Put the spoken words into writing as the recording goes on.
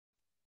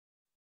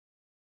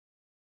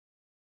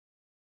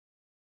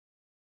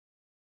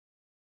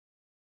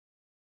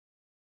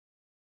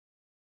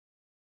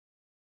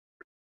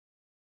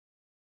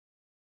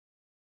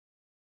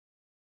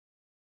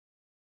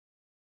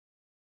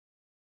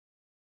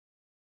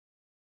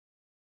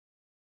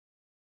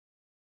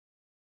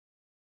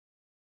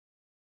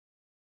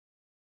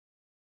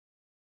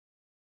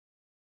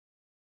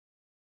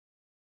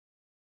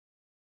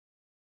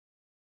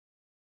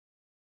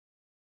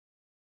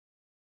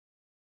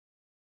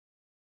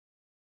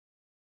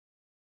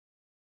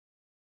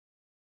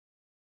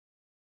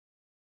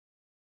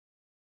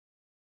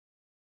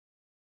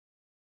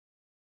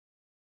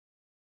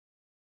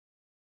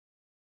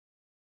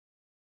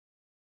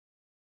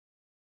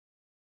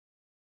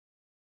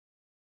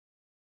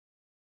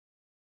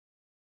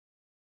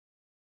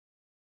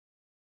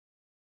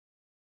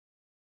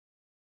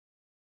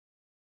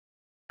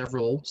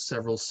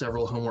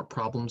several homework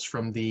problems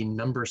from the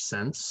number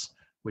sense,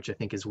 which I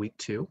think is week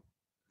 2.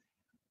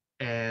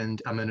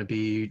 And I'm going to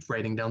be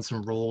writing down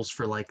some rules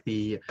for like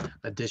the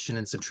addition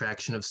and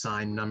subtraction of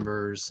signed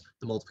numbers,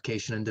 the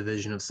multiplication and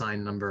division of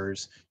signed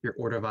numbers, your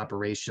order of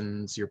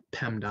operations, your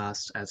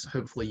PEMDAS, as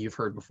hopefully you've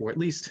heard before at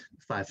least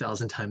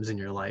 5,000 times in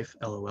your life,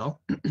 LOL.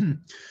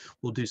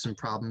 We'll do some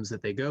problems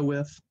that they go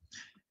with.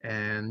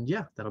 And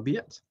yeah, that'll be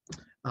it.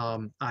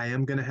 I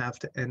am going to have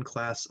to end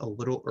class a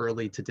little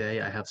early today.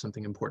 I have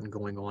something important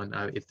going on.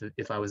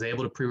 If I was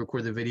able to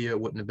pre-record the video, it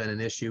wouldn't have been an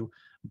issue,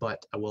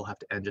 but I will have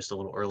to end just a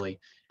little early.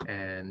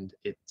 And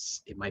it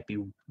might be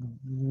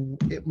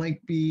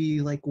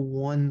like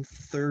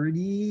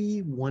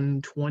 1:30,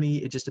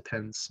 1:20. It just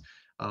depends.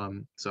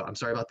 So I'm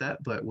sorry about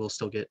that, but we'll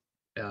still get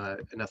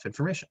enough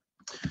information.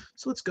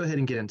 So let's go ahead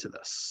and get into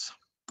this.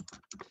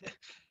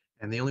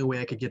 And the only way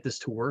I could get this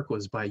to work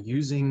was by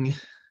using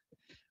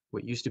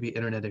what used to be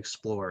Internet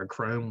Explorer.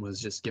 Chrome was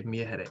just giving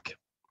me a headache.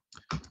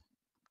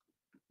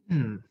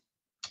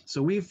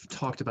 So we've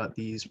talked about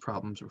these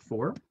problems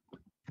before,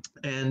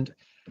 and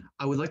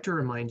I would like to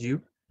remind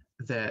you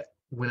that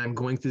when I'm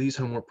going through these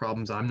homework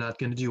problems, I'm not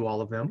going to do all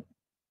of them.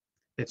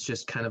 It's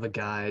just kind of a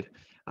guide.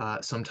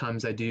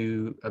 Sometimes I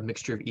do a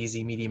mixture of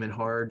easy, medium, and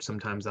hard.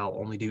 Sometimes I'll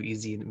only do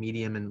easy and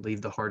medium and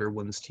leave the harder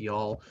ones to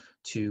y'all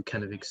to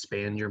kind of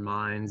expand your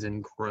minds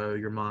and grow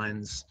your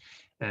minds.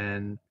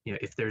 And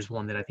if there's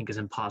one that I think is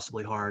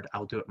impossibly hard,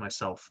 I'll do it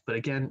myself. But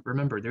again,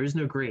 remember, there is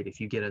no grade. If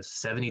you get a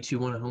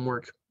 72 on a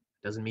homework,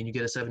 doesn't mean you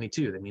get a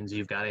 72. That means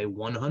you've got a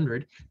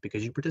 100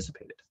 because you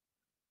participated.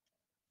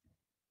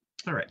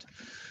 All right,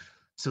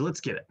 so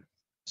let's get it.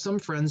 Some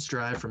friends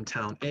drive from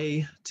town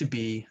A to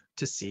B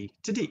to C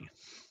to D.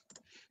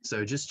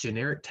 So just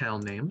generic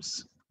town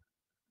names,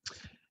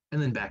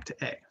 and then back to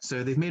A.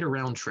 So they've made a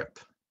round trip.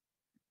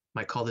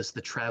 Might call this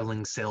the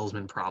traveling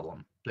salesman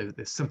problem,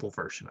 the simple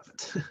version of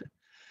it.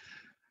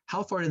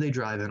 How far do they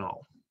drive in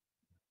all?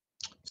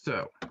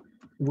 So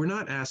we're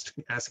not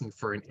asking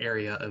for an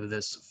area of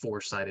this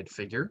four-sided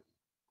figure.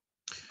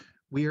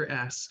 We are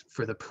asked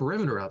for the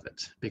perimeter of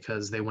it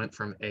because they went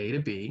from A to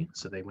B,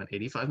 so they went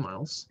 85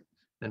 miles,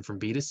 then from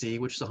B to C,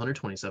 which is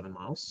 127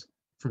 miles,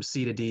 from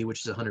C to D,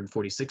 which is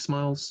 146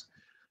 miles,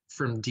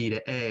 from D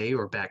to A,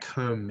 or back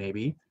home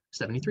maybe,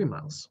 73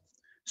 miles.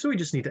 So we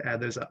just need to add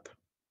those up.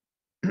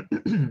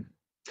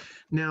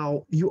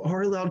 Now, you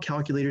are allowed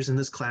calculators in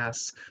this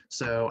class,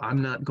 so I'm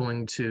not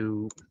going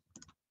to,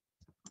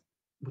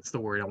 what's the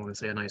word? I want to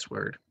say a nice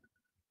word.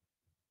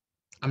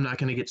 I'm not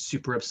going to get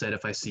super upset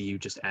if I see you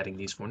just adding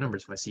these four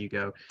numbers. If I see you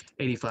go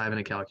 85 in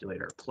a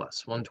calculator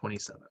plus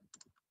 127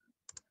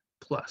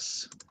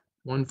 plus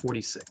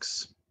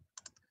 146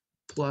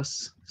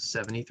 plus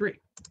 73. And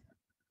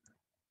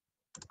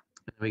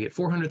we get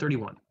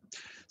 431.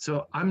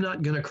 So I'm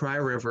not going to cry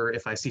a river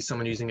if I see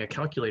someone using a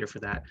calculator for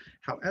that.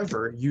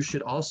 However, you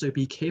should also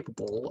be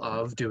capable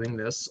of doing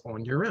this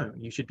on your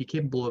own. You should be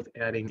capable of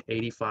adding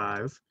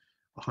 85,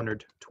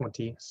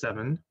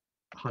 127,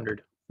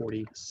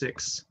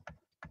 146,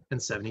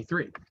 and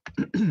 73.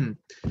 And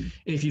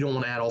if you don't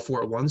want to add all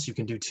four at once, you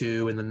can do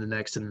 2 and then the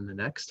next and then the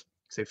next.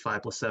 Say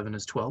 5 plus 7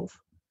 is 12.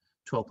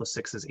 12 plus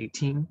 6 is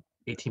 18.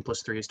 18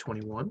 plus 3 is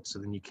 21. So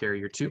then you carry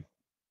your 2.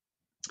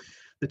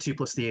 The 2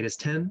 plus the 8 is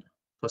 10.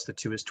 Plus the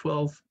 2 is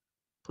 12,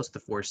 plus the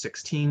 4 is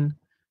 16, and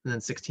then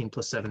 16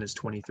 plus 7 is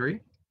 23,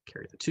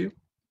 carry the 2,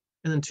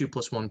 and then 2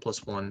 plus 1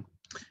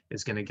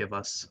 is going to give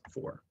us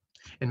 4.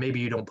 And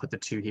maybe you don't put the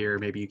 2 here,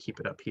 maybe you keep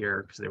it up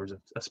here because there was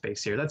a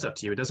space here. That's up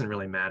to you. It doesn't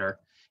really matter.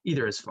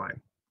 Either is fine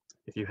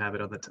if you have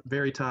it on the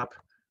very top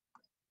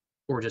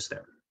or just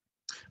there.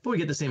 But we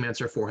get the same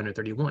answer,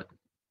 431.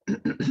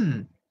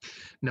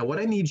 Now, what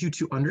I need you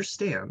to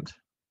understand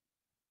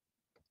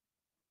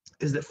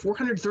is that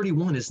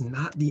 431 is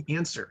not the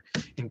answer.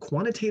 In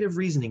quantitative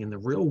reasoning, in the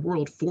real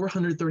world,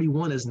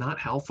 431 is not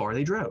how far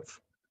they drove.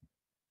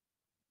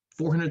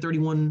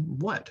 431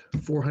 what?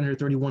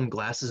 431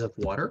 glasses of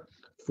water?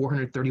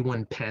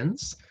 431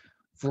 pens?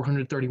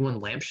 431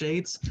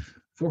 lampshades?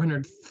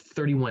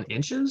 431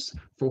 inches?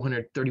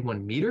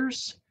 431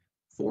 meters?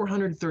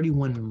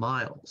 431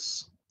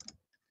 miles.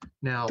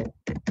 Now,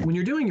 when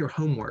you're doing your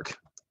homework,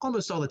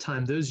 almost all the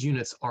time, those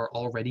units are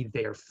already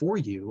there for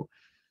you.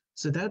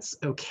 So that's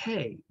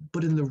okay,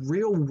 but in the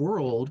real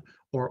world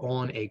or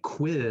on a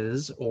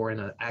quiz or in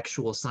an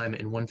actual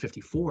assignment in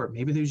 154,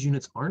 maybe those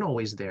units aren't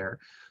always there.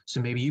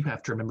 So maybe you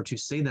have to remember to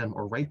say them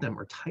or write them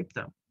or type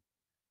them.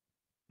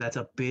 That's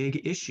a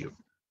big issue.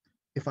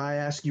 If I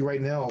ask you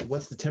right now,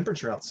 what's the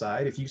temperature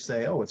outside? If you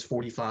say, oh, it's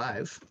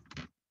 45,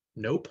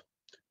 nope.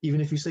 Even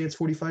if you say it's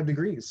 45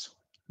 degrees,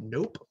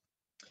 nope.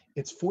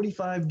 It's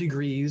 45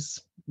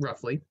 degrees,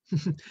 roughly,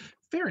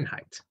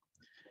 Fahrenheit.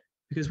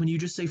 Because when you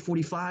just say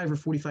 45 or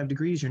 45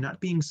 degrees, you're not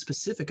being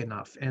specific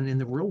enough. And in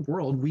the real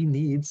world, we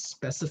need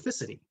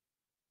specificity.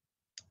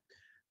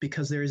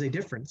 Because there is a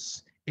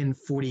difference in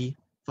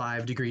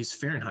 45 degrees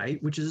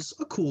Fahrenheit, which is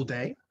a cool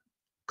day,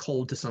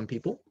 cold to some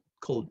people,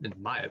 cold in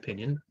my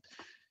opinion,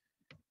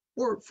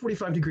 or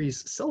 45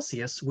 degrees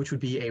Celsius, which would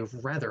be a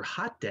rather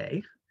hot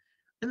day.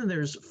 And then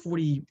there's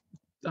 45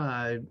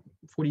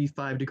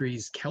 45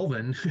 degrees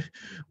Kelvin,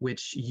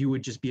 which you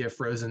would just be a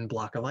frozen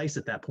block of ice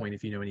at that point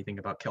if you know anything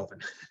about Kelvin.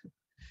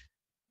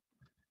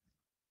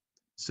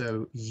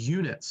 So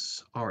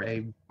units are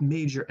a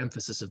major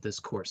emphasis of this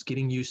course,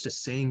 getting used to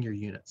saying your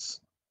units.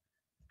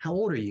 How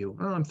old are you?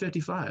 Oh, I'm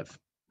 55.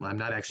 Well, I'm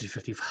not actually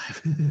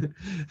 55.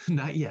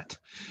 Not yet.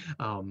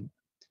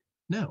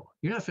 No,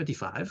 you're not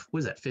 55. What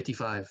is that,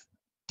 55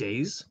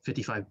 days?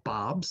 55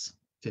 bobs?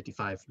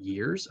 55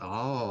 years?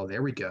 Oh,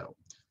 there we go.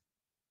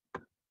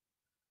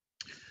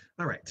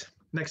 All right,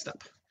 next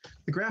up.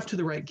 The graph to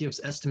the right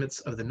gives estimates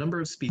of the number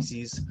of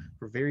species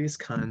for various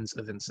kinds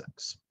of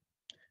insects.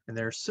 And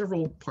there are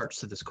several parts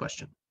to this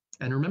question.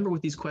 And remember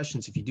with these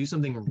questions, if you do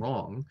something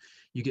wrong,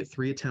 you get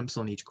 3 attempts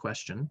on each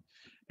question.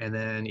 And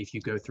then if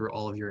you go through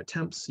all of your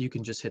attempts, you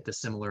can just hit the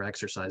similar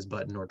exercise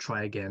button or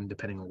try again,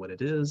 depending on what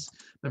it is.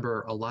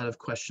 Remember, a lot of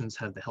questions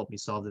have the help me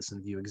solve this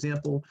and view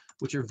example,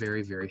 which are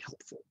very, very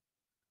helpful.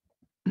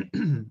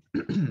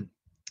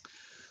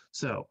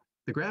 So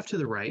the graph to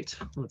the right,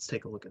 let's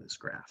take a look at this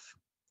graph.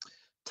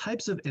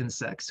 Types of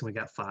insects, we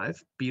got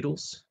 5,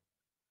 beetles,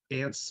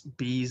 ants,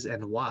 bees,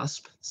 and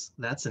wasps.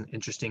 That's an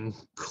interesting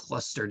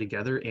cluster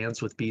together,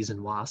 ants with bees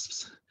and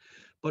wasps.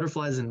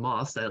 Butterflies and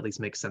moths, that at least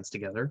makes sense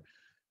together.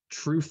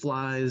 True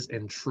flies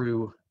and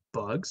true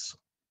bugs.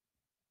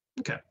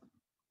 Okay,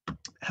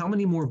 how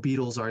many more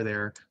beetles are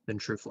there than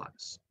true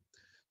flies?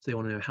 So they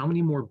want to know how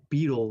many more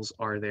beetles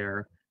are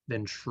there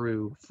than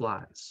true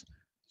flies.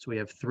 So we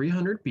have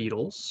 300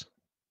 beetles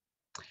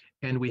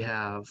and we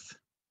have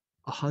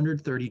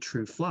 130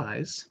 true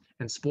flies.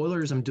 And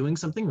spoilers, I'm doing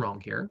something wrong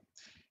here.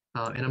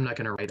 And I'm not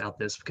going to write out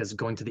this because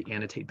going to the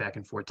annotate back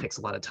and forth takes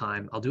a lot of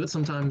time. I'll do it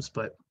sometimes,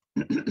 but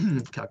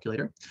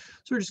calculator.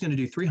 So we're just going to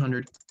do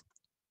 300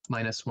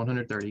 minus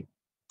 130.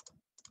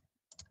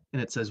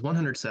 And it says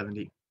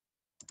 170.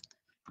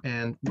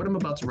 And what I'm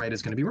about to write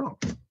is going to be wrong.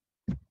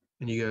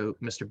 And you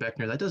go, Mr.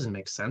 Beckner, that doesn't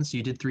make sense.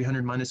 You did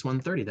 300 minus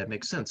 130. That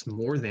makes sense.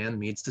 More than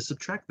needs to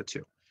subtract the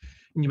two.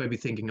 And you might be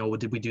thinking, oh, well,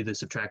 did we do the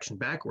subtraction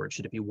backwards?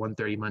 Should it be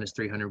 130 minus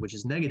 300, which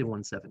is negative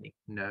 170?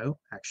 No,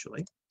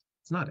 actually,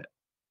 it's not it.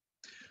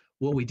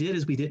 What we did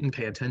is we didn't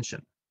pay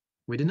attention.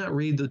 We did not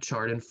read the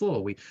chart in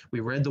full. We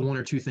read the 1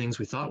 or 2 things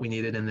we thought we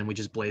needed, and then we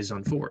just blazed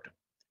on forward.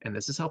 And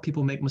this is how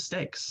people make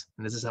mistakes.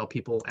 And this is how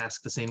people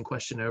ask the same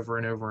question over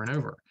and over and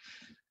over.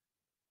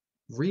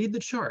 Read the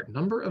chart.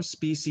 Number of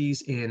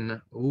species in,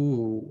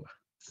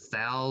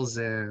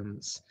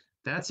 thousands.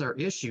 That's our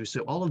issue.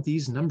 So all of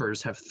these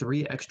numbers have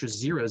 3 extra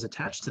zeros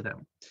attached to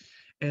them.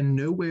 And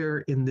nowhere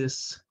in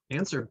this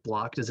answer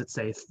block does it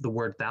say the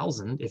word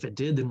 1,000. If it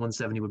did, then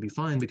 170 would be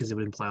fine because it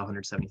would imply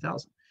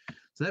 170,000.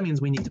 So that means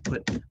we need to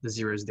put the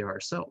zeros there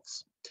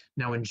ourselves.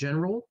 Now, in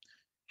general,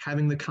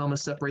 having the comma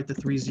separate the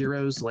 3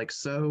 zeros like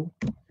so,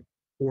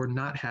 or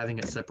not having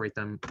it separate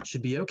them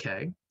should be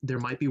okay. There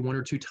might be 1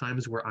 or 2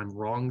 times where I'm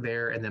wrong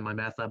there, and then my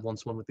math lab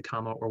wants one with the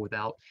comma or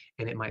without,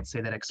 and it might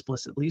say that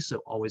explicitly, so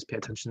always pay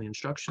attention to the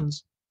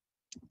instructions.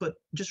 But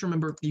just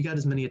remember, you got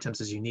as many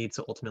attempts as you need,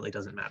 so ultimately it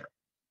doesn't matter.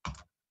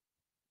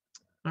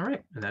 All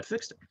right, and that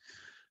fixed it.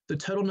 The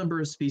total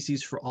number of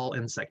species for all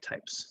insect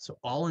types. So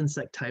all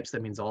insect types,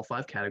 that means all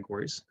 5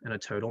 categories, and a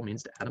total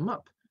means to add them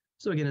up.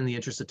 So again, in the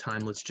interest of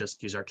time, let's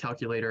just use our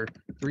calculator.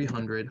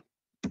 300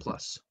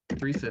 plus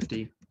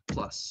 350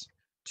 plus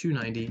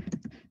 290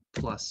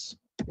 plus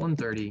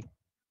 130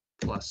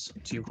 plus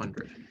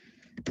 200.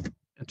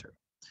 Enter.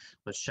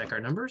 Let's check our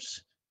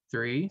numbers.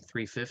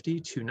 350,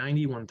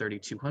 290, 130,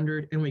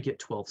 200, and we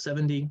get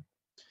 1270.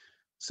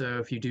 So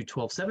if you do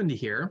 1270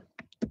 here,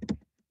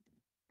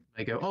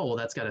 I go, oh, well,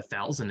 that's got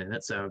 1,000 in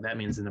it, so that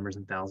means the number's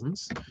in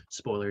thousands.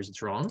 Spoilers,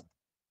 it's wrong.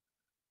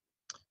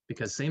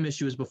 Because same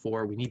issue as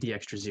before, we need the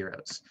extra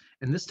zeros.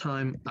 And this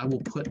time, I will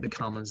put the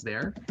commas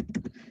there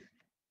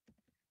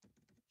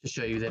to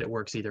show you that it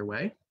works either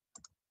way.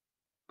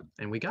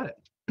 And we got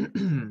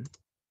it.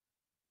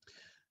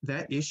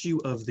 That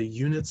issue of the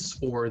units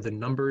or the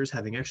numbers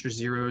having extra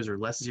zeros or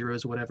less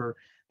zeros, whatever,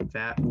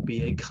 that will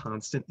be a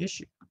constant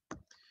issue.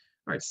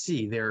 All right,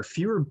 C, there are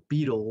fewer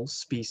beetle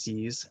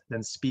species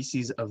than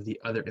species of the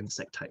other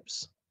insect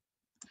types.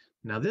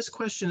 Now this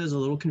question is a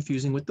little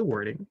confusing with the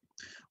wording.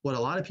 What a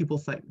lot of people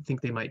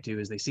think they might do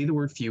is they see the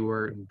word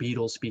fewer and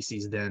beetle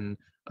species than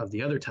of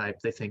the other type.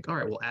 They think, all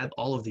right, we'll add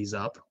all of these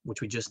up,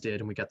 which we just did,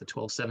 and we got the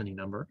 1270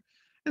 number,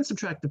 and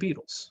subtract the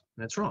beetles.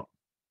 And that's wrong.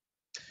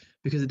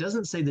 Because it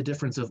doesn't say the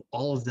difference of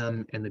all of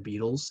them and the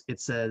beetles.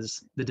 It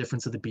says the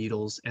difference of the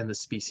beetles and the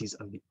species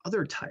of the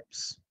other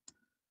types.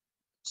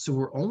 So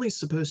we're only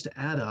supposed to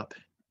add up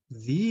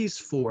these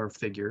 4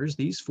 figures,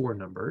 these 4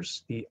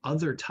 numbers, the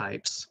other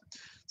types.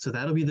 So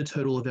that'll be the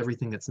total of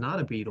everything that's not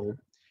a beetle.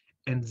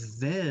 And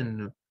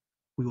then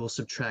we will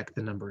subtract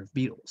the number of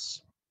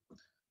beetles.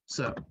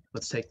 So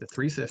let's take the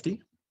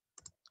 350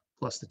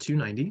 plus the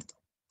 290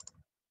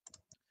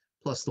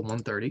 plus the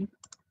 130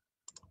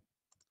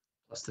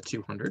 plus the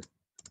 200.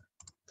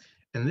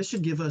 And this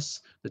should give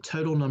us the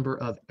total number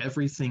of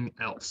everything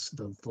else,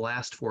 the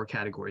last 4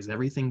 categories,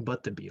 everything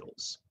but the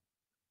beetles.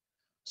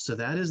 So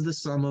that is the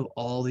sum of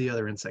all the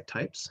other insect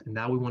types. And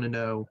now we want to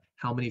know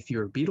how many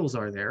fewer beetles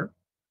are there.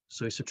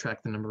 So we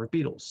subtract the number of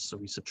beetles. So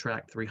we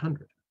subtract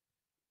 300.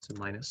 So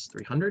minus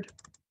 300.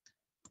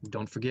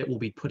 Don't forget, we'll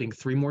be putting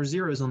 3 more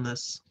zeros on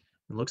this.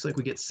 It looks like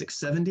we get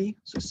 670.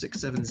 So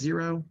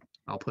 670.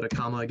 I'll put a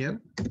comma again,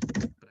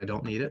 but I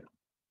don't need it.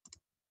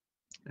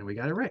 And we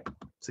got it right,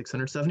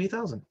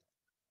 670,000.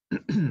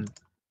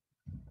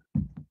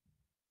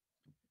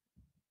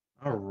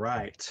 All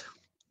right.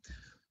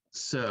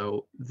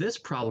 So this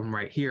problem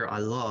right here, I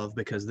love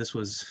because this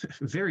was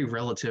very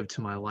relative to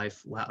my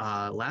life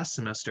last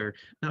semester,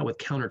 not with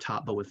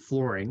countertop, but with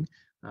flooring.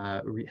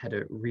 Had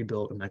to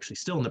rebuild. I'm actually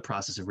still in the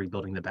process of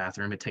rebuilding the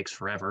bathroom. It takes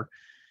forever.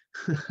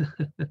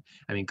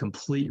 I mean,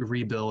 complete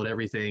rebuild,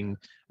 everything.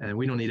 And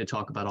we don't need to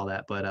talk about all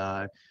that.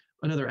 But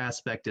another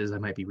aspect is I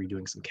might be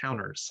redoing some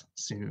counters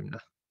soon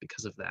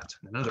because of that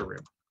in another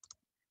room.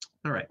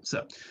 All right,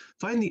 so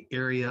find the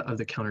area of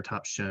the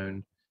countertop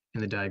shown in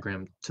the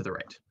diagram to the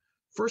right.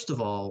 First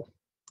of all,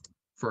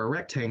 for a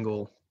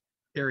rectangle,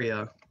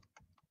 area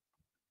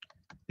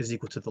is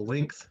equal to the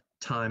length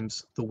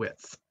times the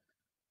width.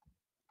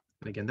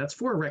 And again, that's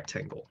for a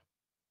rectangle,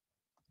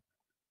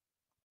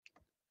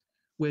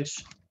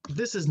 which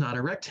this is not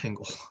a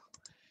rectangle.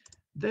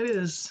 That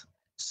is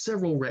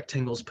several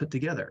rectangles put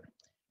together.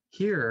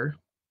 Here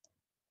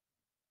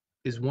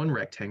is one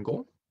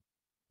rectangle.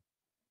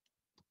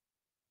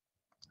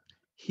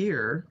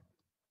 Here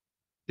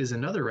is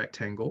another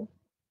rectangle.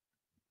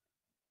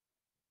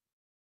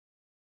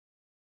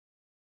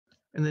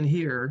 And then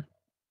here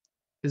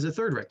is a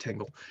third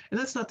rectangle. And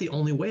that's not the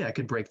only way I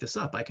could break this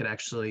up. I could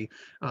actually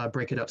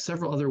break it up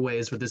several other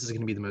ways, but this is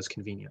going to be the most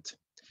convenient.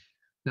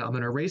 Now I'm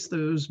going to erase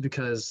those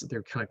because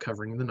they're kind of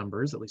covering the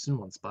numbers, at least in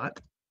one spot.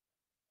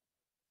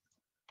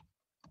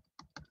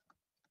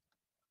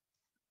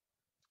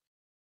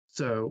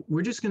 So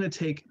we're just going to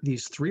take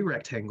these 3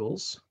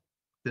 rectangles,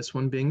 this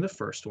one being the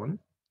first one,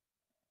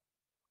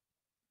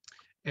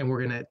 and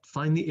we're going to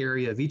find the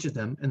area of each of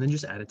them and then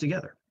just add it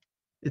together.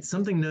 It's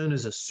something known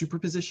as a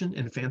superposition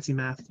in fancy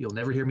math. You'll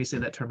never hear me say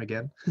that term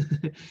again,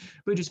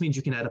 but it just means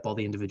you can add up all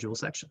the individual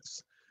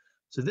sections.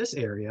 So this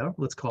area,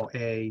 let's call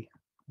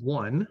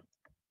A1,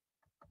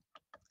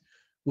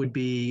 would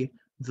be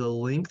the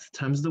length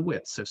times the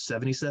width, so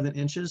 77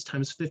 inches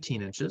times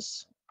 15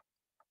 inches,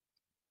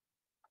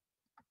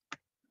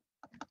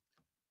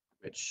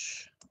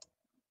 which,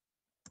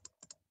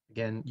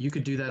 again, you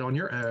could do that on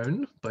your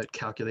own, but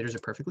calculators are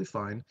perfectly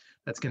fine.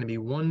 That's going to be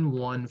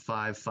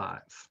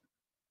 1155.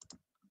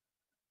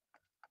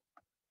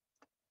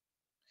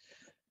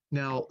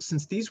 Now,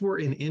 since these were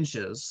in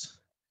inches,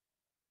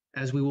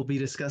 as we will be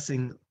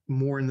discussing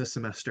more in the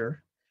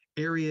semester,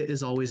 area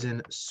is always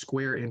in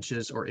square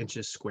inches or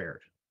inches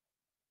squared.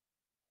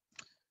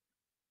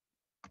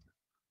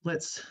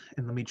 Let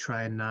me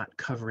try and not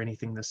cover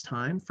anything this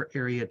time. For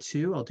area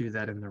 2, I'll do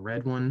that in the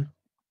red one.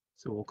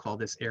 So we'll call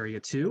this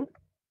area 2,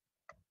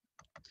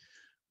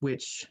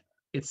 which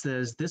it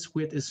says this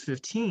width is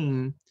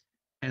 15,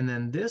 and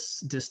then this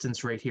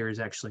distance right here is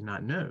actually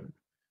not known.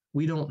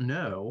 We don't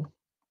know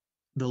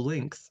the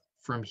length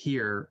from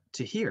here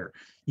to here.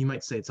 You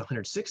might say it's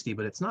 160,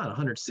 but it's not.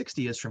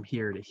 160 is from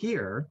here to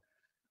here,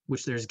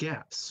 which there's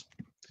gaps.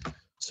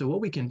 So what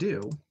we can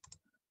do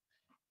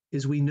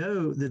is we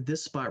know that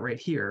this spot right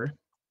here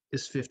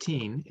is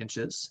 15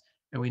 inches,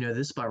 and we know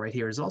this spot right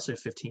here is also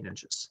 15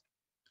 inches.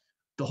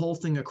 The whole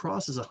thing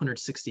across is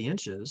 160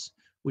 inches,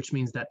 which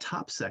means that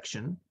top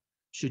section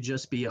should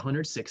just be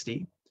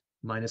 160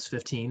 minus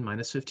 15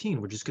 minus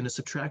 15. We're just going to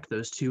subtract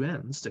those two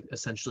ends to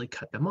essentially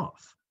cut them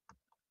off.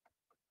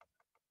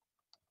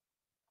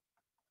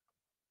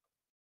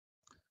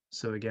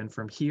 So again,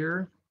 from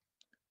here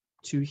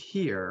to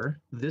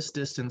here, this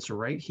distance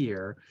right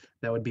here,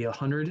 that would be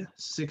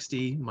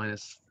 160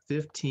 minus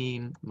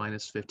 15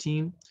 minus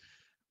 15,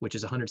 which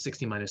is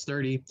 160 minus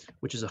 30,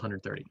 which is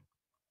 130.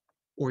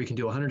 Or you can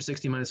do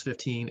 160 minus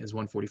 15 is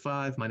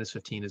 145, minus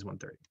 15 is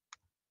 130.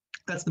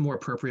 That's the more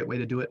appropriate way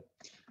to do it.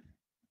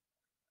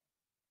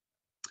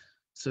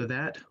 So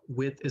that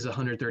width is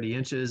 130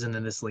 inches, and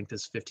then this length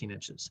is 15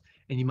 inches.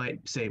 And you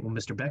might say, well,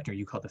 Mr. Beckner,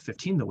 you called the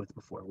 15 the width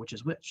before. Which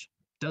is which?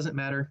 Doesn't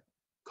matter.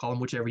 Call them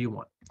whichever you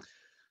want.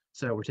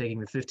 So we're taking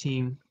the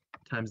 15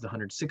 times the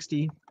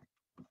 160.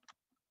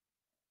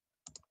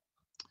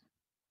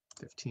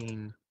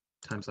 15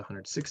 times the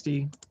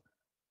 160.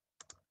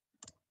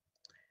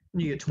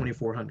 And you get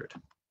 2,400.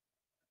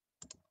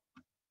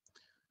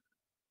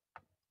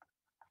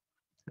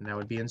 And that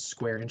would be in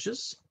square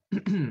inches.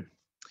 And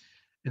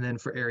then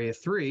for area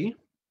 3,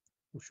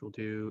 which we'll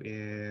do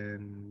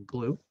in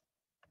blue,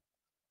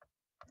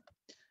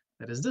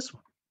 that is this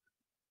one.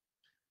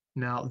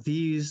 Now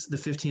these, the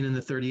 15 and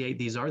the 38,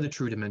 these are the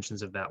true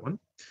dimensions of that one.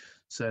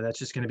 So that's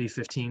just going to be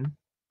 15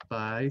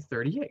 by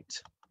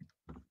 38.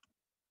 And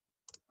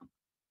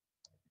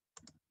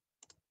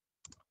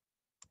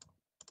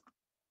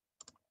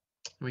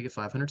we get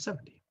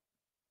 570.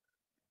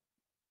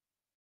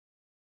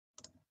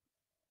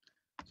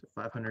 So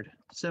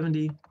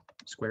 570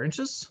 square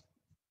inches.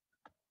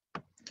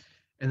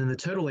 And then the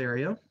total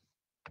area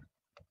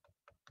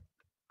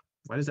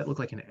Why does that look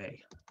like an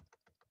A?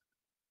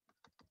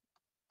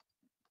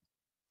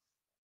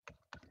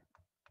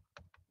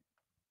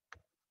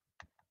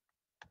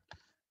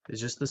 It's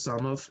just the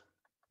sum of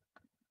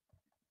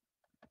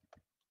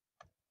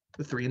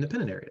the 3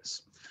 independent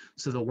areas.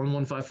 So the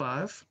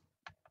 1155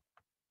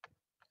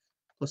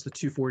 plus the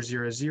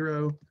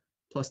 2400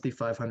 plus the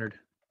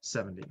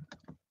 570.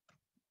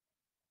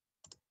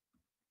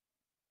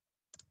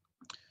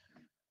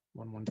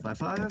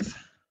 1155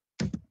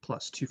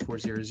 plus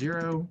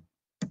 2400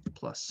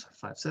 plus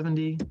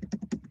 570.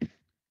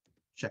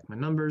 Check my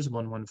numbers,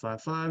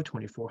 1155,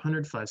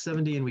 2400,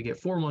 570, and we get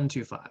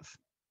 4125.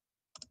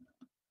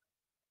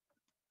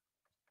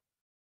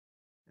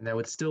 And that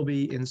would still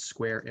be in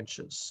square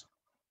inches.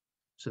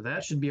 So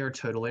that should be our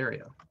total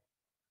area.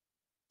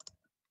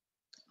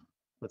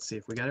 Let's see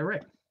if we got it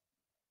right.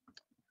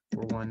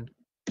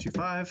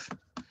 4125.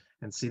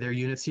 And see their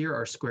units here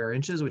are square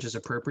inches, which is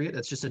appropriate.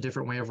 That's just a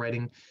different way of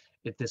writing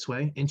it this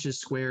way. Inches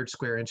squared,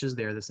 square inches,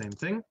 they're the same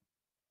thing.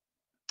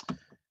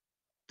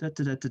 And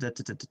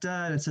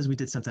it says we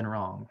did something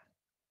wrong.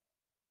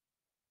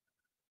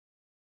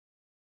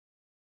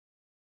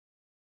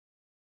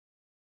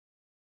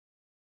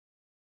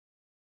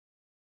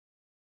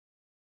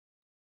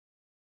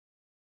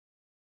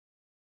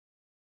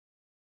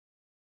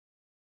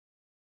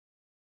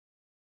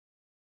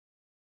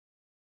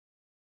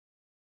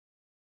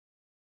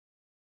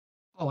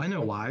 Oh, I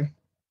know why.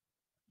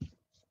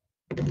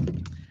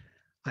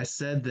 I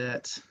said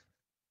that,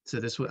 so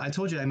this was, I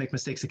told you I make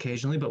mistakes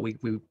occasionally, but we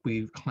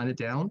hunt it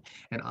down.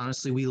 And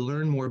honestly, we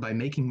learn more by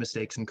making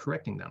mistakes and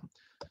correcting them.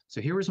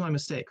 So here was my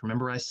mistake.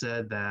 Remember I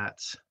said that,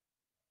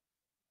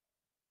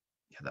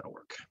 yeah, that'll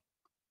work.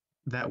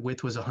 That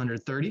width was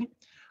 130.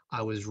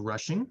 I was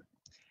rushing.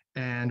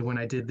 And when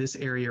I did this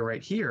area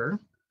right here,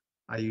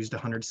 I used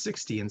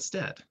 160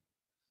 instead.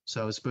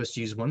 So I was supposed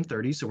to use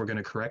 130, so we're going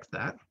to correct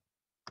that.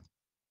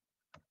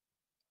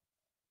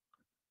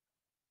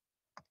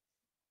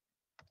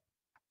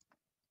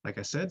 Like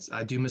I said,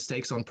 I do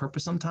mistakes on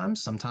purpose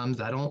sometimes.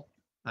 Sometimes I don't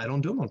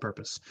do them on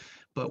purpose,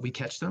 but we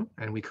catch them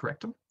and we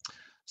correct them.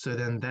 So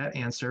then that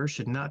answer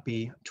should not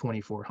be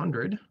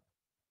 2400.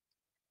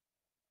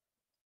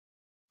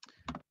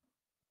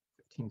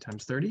 15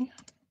 times 30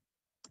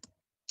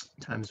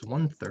 times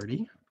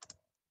 130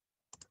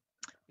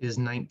 is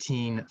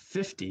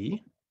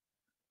 1950.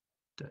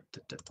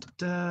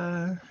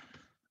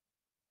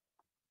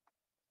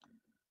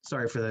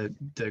 Sorry for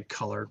the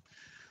color.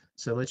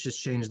 So let's just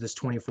change this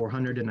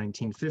 2400 to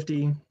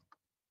 1950.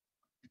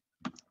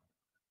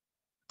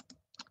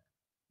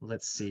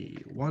 Let's see,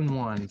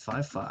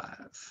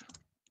 1155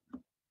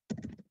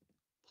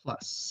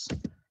 plus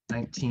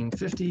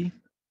 1950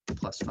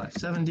 plus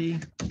 570,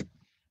 and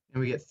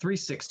we get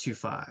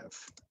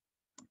 3625.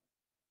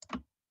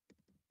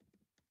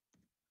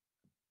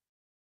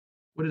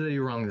 What did I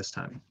do wrong this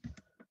time?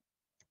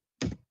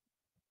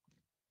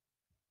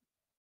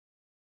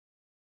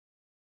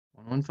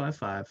 One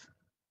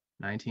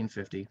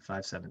 1950,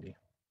 570.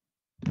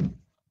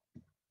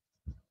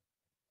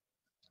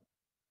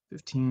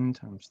 15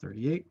 times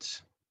 38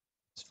 is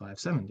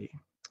 570.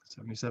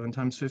 77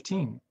 times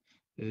 15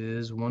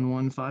 is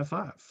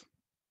 1155.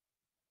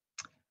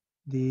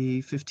 The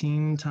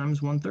 15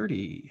 times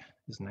 130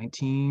 is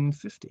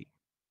 1950.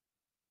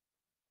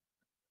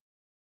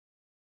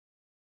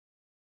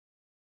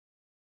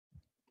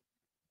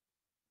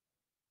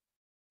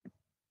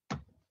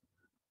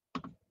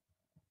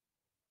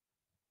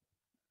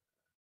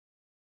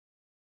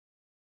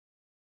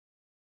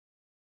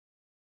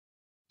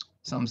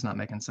 Something's not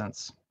making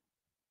sense.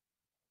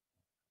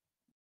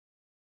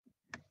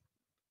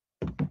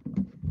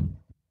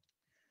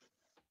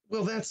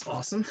 Well, that's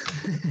awesome.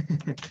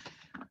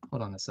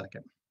 Hold on a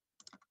second.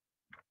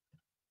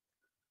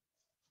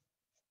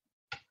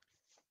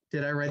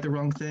 Did I write the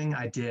wrong thing?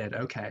 I did.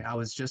 Okay, I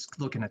was just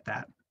looking at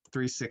that.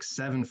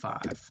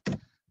 3675.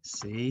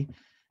 See,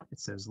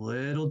 it's those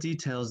little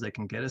details that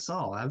can get us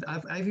all.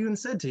 I've even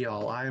said to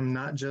y'all, I am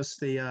not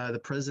just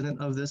the president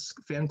of this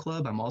fan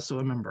club. I'm also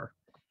a member.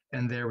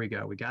 And there we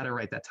go. We got it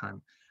right that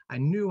time. I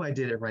knew I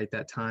did it right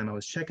that time. I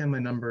was checking my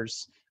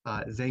numbers.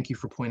 Thank you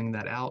for pointing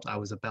that out. I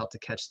was about to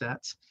catch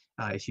that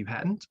if you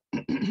hadn't.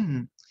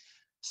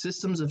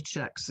 Systems of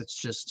checks. It's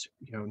just,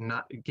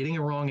 not getting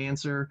a wrong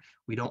answer.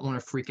 We don't want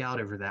to freak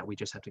out over that. We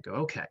just have to go,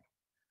 okay,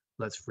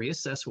 let's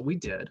reassess what we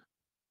did.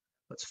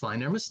 Let's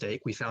find our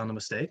mistake. We found a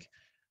mistake.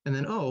 And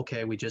then, oh,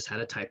 okay, we just had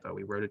a typo.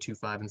 We wrote a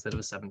 2.5 instead of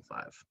a 7.5.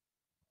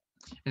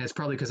 And it's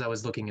probably because I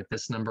was looking at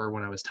this number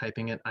when I was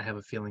typing it. I have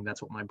a feeling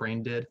that's what my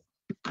brain did.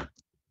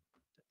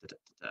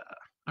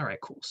 All right,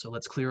 cool. So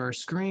let's clear our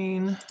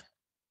screen.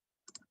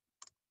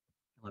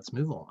 Let's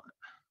move on.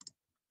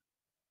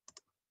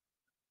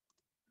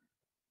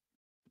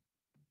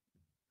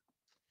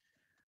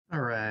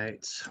 All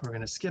right, we're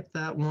going to skip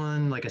that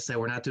one. Like I said,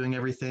 we're not doing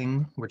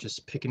everything. We're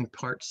just picking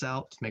parts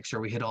out to make sure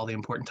we hit all the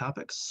important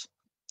topics.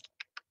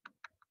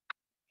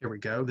 Here we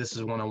go. This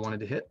is one I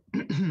wanted to hit.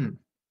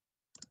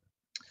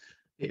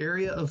 The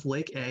area of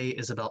Lake A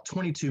is about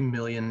 22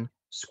 million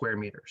square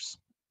meters.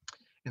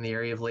 And the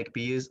area of Lake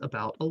B is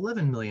about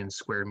 11 million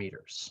square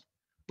meters.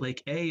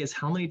 Lake A is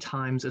how many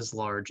times as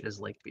large as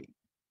Lake B?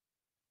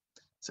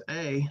 So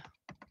A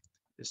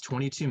is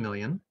 22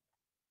 million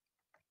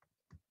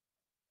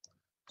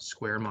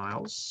square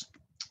miles.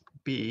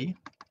 B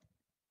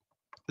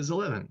is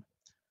 11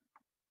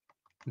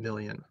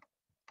 million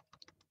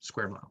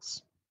square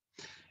miles.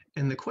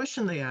 And the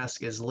question they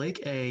ask is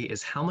Lake A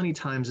is how many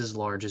times as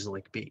large as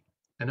Lake B?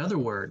 In other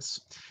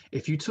words,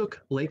 if you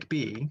took Lake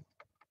B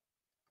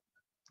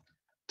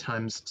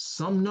times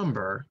some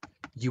number,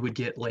 you would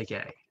get Lake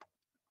A.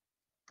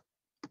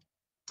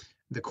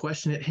 The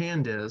question at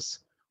hand is,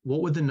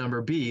 what would the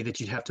number be that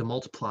you'd have to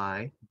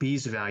multiply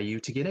B's value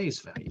to get A's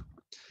value?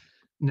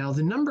 Now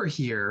the number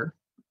here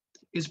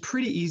is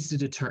pretty easy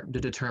to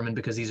determine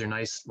because these are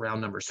nice round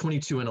numbers,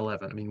 22 and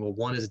 11. I mean, well,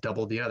 one is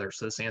double the other,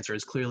 so this answer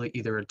is clearly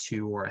either a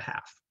 2 or a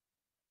half.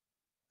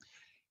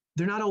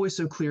 They're not always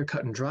so clear,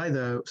 cut, and dry,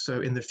 though,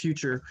 so in the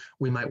future,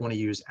 we might want to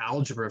use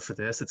algebra for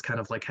this. It's kind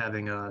of like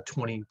having a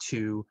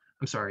 22,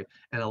 I'm sorry,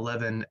 an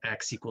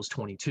 11x equals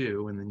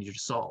 22, and then you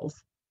just solve.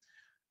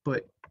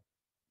 But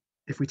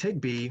if we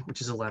take B,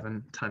 which is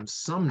 11, times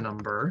some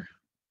number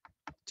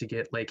to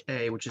get Lake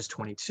A, which is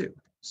 22.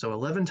 So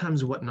 11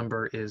 times what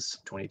number is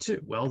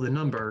 22? Well, the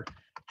number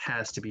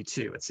has to be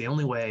 2. It's the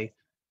only way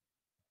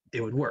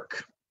it would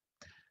work.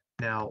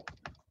 Now,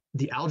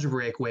 the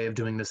algebraic way of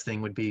doing this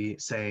thing would be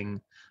saying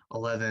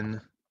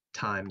 11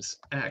 times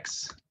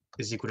x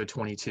is equal to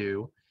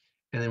 22,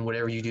 and then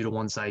whatever you do to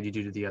one side, you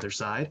do to the other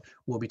side.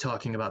 We'll be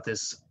talking about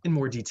this in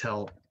more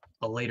detail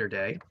a later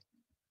day,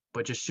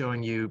 but just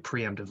showing you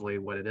preemptively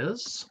what it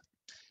is.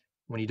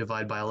 When you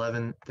divide by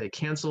 11, they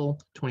cancel.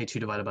 22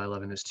 divided by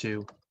 11 is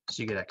 2,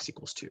 so you get x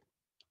equals 2.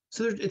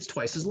 So it's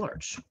twice as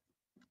large.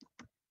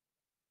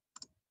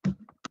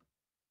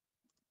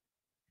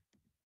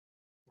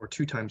 Or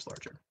 2 times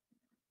larger.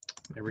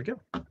 There we go.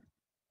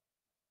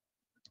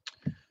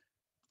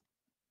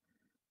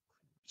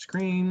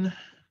 Screen.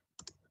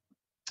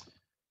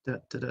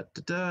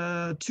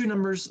 Two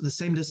numbers, the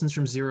same distance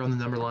from 0 on the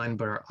number line,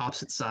 but our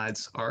opposite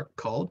sides are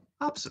called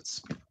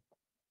opposites.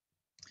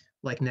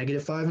 Like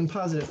 -5 and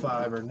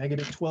 +5, or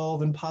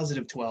 -12 and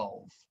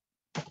 +12,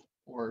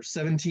 or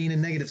 17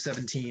 and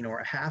 -17, or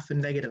a half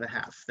and -a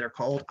half. They're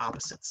called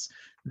opposites.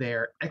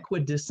 They're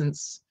equidistant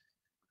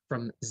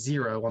from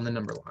 0 on the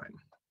number line.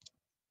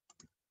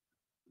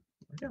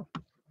 There we go.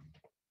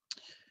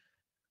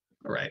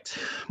 All right,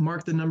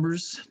 mark the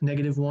numbers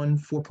 -1,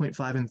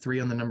 4.5, and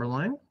 3 on the number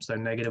line. So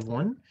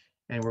 -1,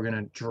 and we're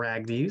going to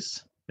drag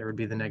these. There would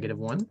be the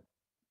 -1.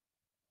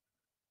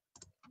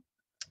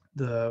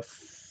 The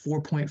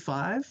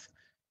 4.5,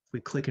 if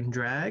we click and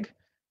drag,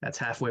 that's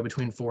halfway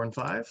between 4 and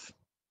 5.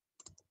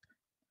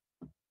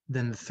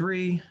 Then the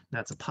 3,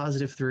 that's a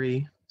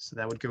 +3, so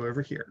that would go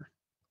over here.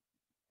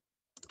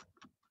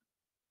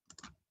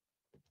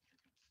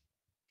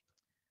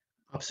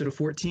 Opposite of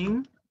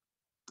 14,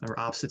 or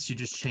opposites, you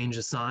just change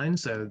the sign,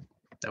 so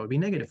that would be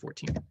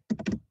 -14.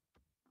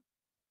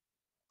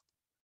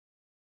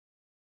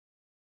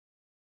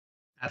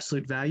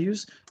 Absolute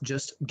values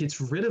just gets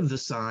rid of the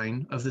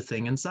sign of the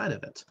thing inside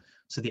of it.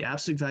 So the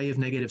absolute value of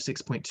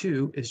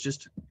 -6.2 is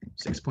just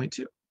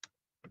 6.2.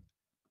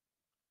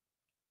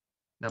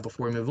 Now,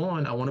 before we move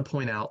on, I want to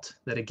point out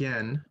that,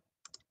 again,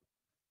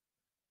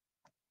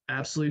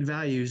 absolute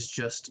values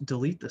just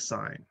delete the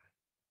sign.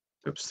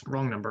 Oops,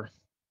 wrong number.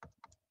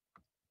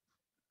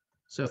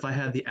 So if I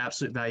had the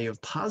absolute value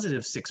of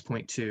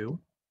 +6.2,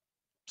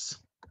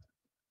 oops,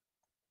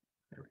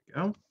 there we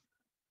go,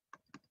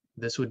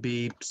 this would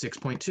be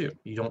 6.2.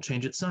 You don't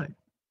change its sign.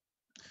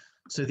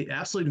 So the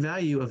absolute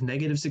value of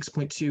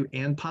 -6.2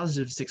 and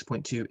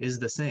 +6.2 is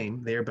the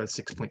same. They are both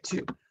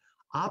 6.2.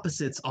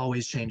 Opposites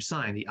always change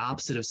sign. The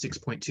opposite of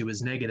 6.2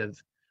 is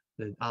negative.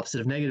 The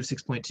opposite of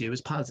 -6.2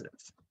 is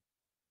positive.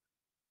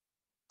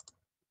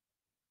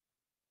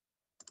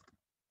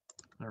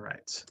 All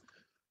right.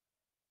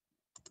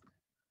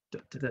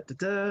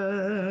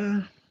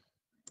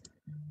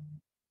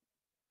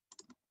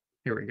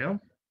 Here we go.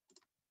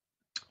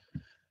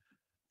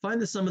 Find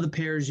the sum of the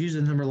pairs, use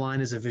the number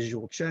line as a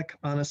visual check.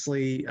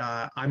 Honestly,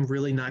 I'm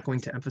really not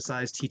going to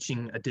emphasize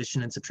teaching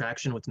addition and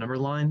subtraction with number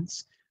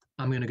lines.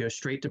 I'm going to go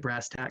straight to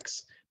brass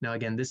tacks. Now,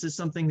 again, this is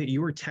something that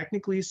you are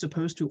technically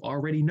supposed to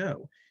already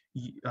know.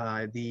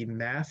 The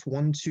math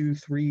 1, 2,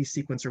 3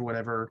 sequence or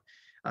whatever,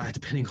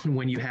 depending on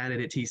when you had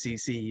it at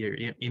TCC or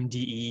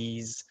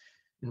MDEs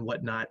and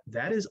whatnot,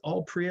 that is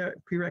all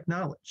prereq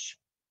knowledge.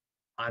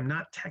 I'm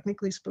not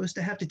technically supposed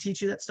to have to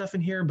teach you that stuff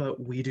in here, but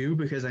we do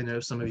because I know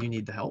some of you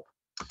need the help.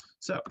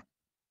 So,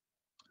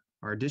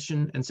 our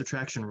addition and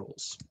subtraction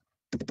rules.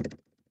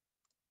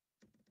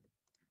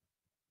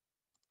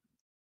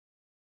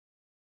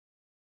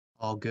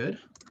 All good?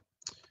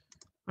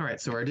 All right,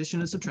 so our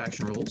addition and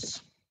subtraction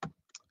rules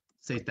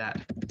state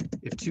that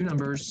if two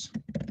numbers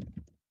have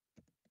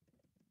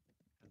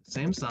the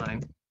same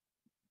sign,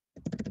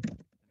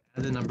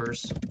 add the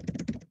numbers,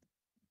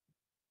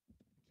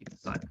 keep the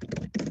sign.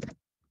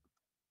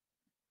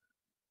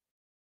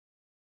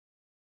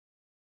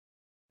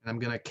 And I'm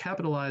going to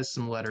capitalize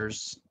some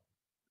letters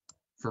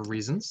for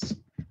reasons.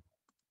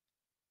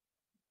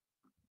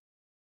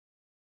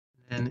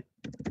 And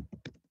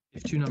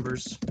if two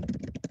numbers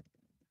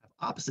have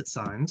opposite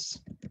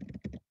signs,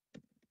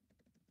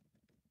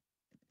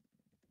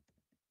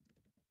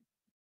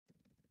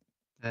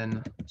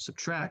 then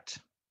subtract,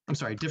 I'm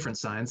sorry, different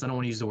signs. I don't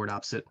want to use the word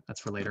opposite.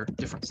 That's for later.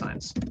 Different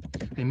signs.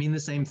 They mean the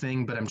same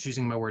thing, but I'm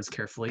choosing my words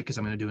carefully because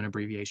I'm going to do an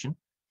abbreviation.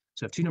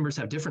 So if two numbers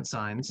have different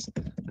signs,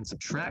 then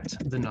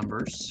subtract the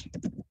numbers,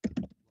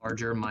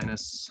 larger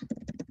minus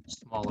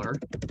smaller,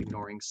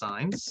 ignoring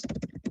signs,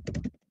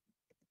 and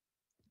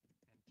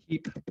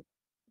keep the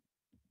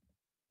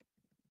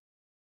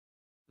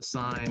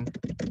sign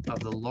of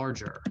the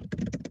larger.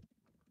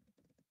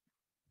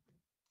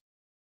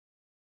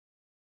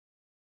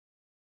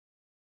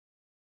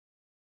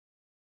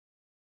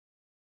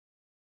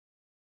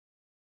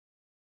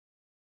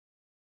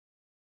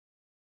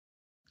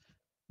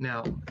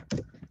 Now,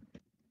 these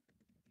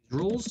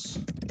rules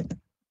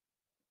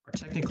are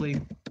technically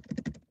for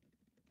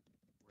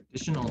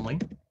addition only,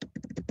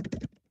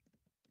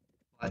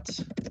 but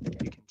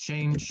you can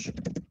change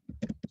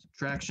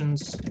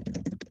subtractions to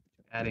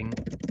adding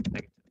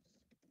negatives.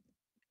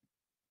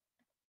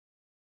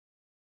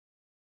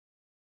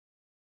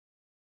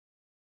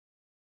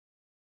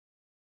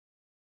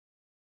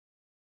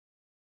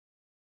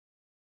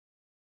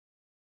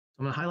 So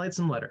I'm going to highlight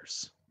some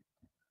letters.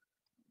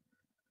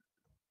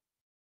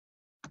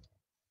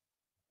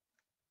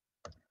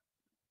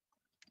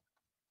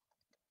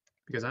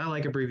 Because I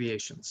like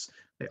abbreviations.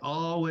 They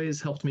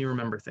always helped me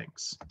remember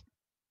things.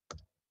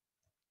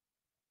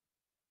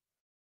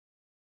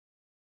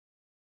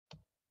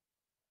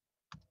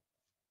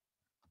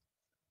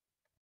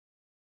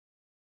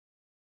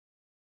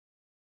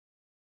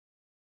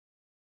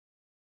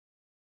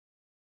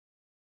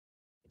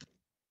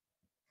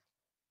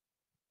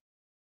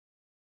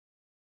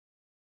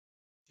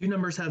 Two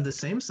numbers have the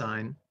same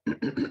sign,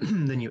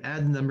 then you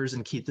add the numbers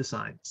and keep the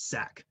sign.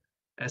 SAC,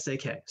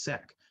 S-A-K,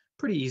 SAC.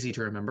 Pretty easy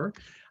to remember.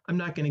 I'm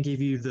not going to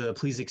give you the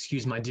please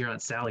excuse my dear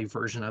Aunt Sally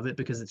version of it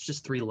because it's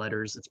just 3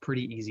 letters. It's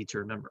pretty easy to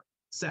remember.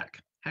 SAC,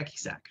 hacky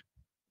sack.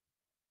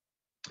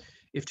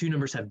 If two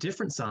numbers have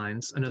different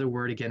signs, another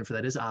word again for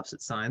that is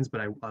opposite signs,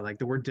 but I like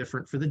the word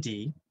different for the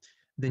D,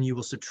 then you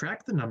will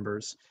subtract the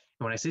numbers.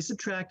 And when I say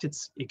subtract,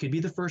 it could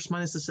be the first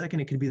minus the second,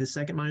 it could be the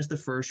second minus the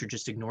first. You're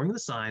just ignoring the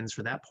signs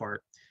for that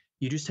part.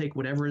 You just take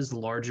whatever is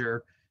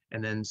larger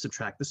and then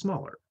subtract the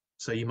smaller.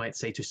 So you might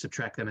say to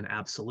subtract them in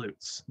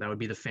absolutes. That would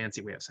be the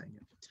fancy way of saying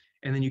it.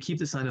 And then you keep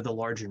the sign of the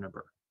larger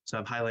number. So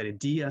I've highlighted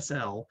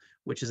DSL,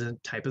 which is a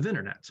type of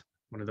internet,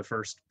 one of the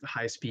first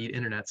high-speed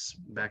internets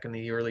back in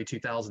the early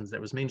 2000s that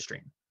was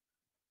mainstream.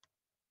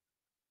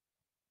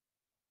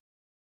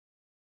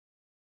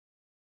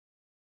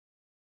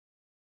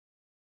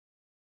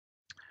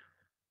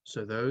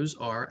 So those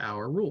are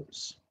our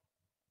rules.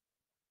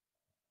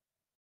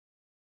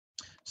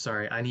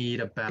 Sorry, I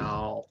need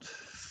about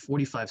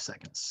 45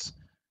 seconds.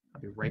 I'll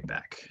be right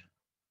back.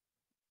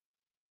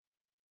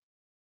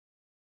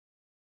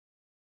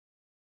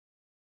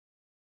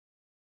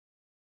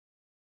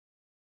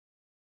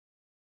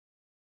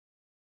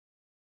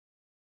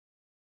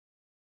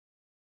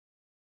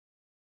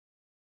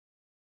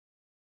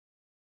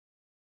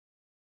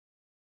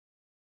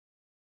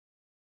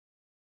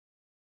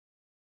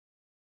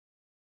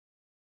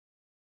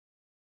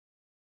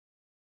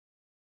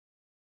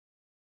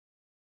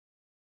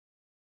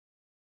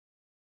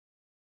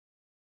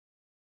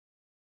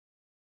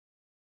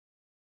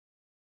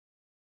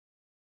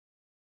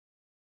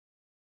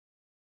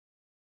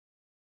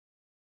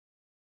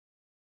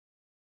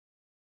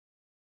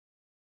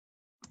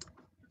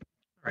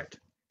 All right,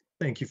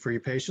 thank you for your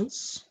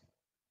patience.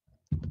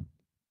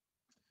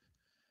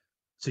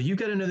 So you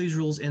got to know these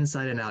rules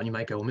inside and out. And you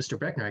might go, well, Mr.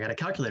 Beckner, I got a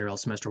calculator all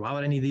semester. Why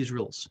would I need these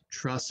rules?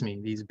 Trust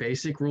me, these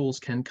basic rules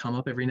can come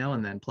up every now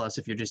and then. Plus,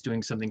 if you're just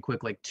doing something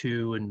quick like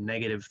 2 and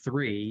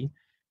 -3,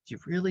 if you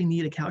really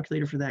need a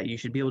calculator for that, you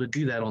should be able to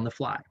do that on the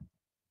fly.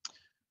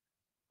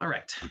 All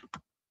right.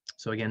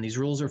 So again, these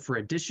rules are for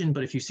addition,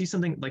 but if you see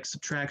something like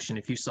subtraction,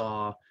 if you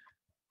saw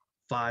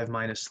 5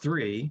 minus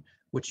 3,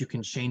 which you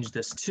can change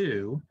this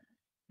to,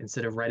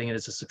 instead of writing it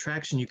as a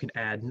subtraction, you can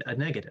add a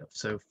negative.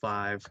 So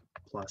 5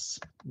 plus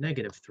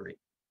 -3.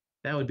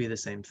 That would be the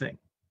same thing.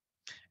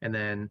 And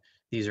then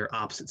these are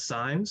opposite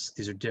signs.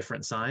 These are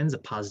different signs, a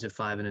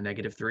 +5 and a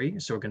 -3.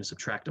 So we're going to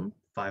subtract them.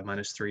 5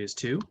 minus 3 is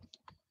 2.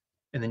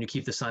 And then you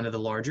keep the sign of the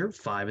larger.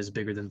 5 is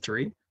bigger than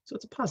 3. So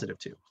it's a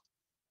 +2.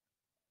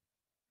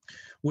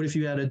 What if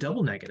you had a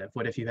double negative?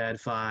 What if you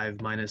had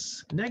 5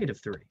 minus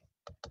 -3?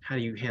 How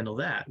do you handle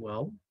that?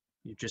 Well,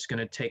 you're just going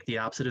to take the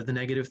opposite of the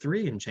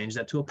 -3 and change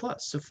that to a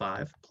plus. So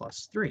 5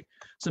 plus 3.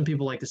 Some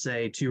people like to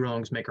say 2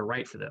 wrongs make a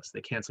right for this.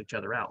 They cancel each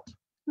other out.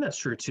 And that's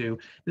true too.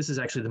 This is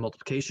actually the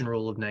multiplication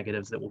rule of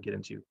negatives that we'll get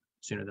into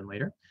sooner than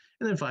later.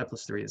 And then 5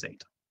 plus 3 is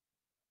 8.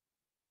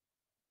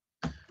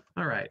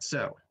 All right,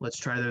 so let's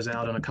try those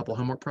out on a couple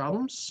homework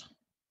problems,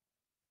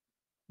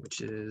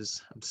 which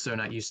is, I'm so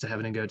not used to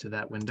having to go to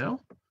that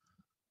window.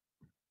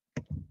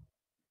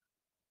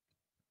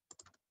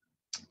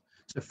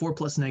 So 4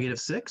 plus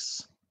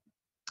 -6.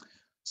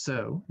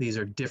 So these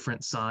are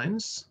different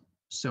signs.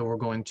 So we're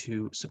going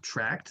to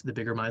subtract the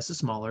bigger minus the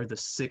smaller, the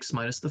 6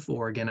 minus the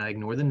 4. Again, I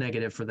ignore the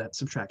negative for that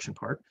subtraction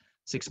part.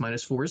 6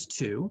 minus 4 is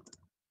 2.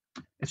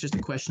 It's just a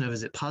question of,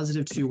 is it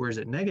 +2 or is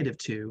it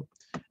 -2?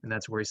 And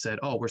that's where he said,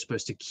 oh, we're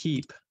supposed to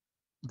keep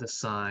the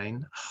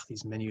sign. Oh,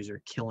 these menus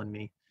are killing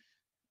me.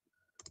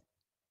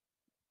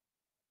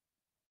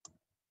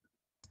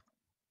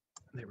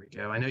 There we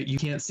go. I know you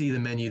can't see the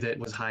menu that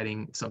was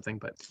hiding something,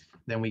 but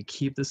then we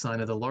keep the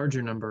sign of the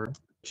larger number,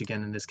 which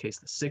again, in this case,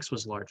 the 6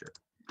 was larger.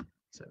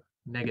 So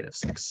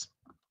 -6.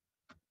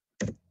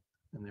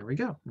 And there we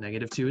go.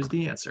 -2 is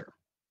the answer.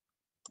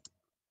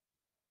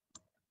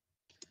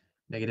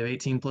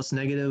 -18 plus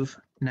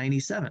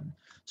 -97.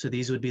 So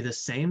these would be the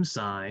same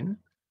sign.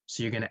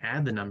 So you're going to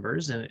add the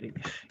numbers, and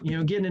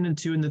getting into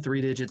 2 and the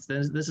 3 digits,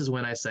 this is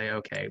when I say,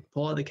 okay,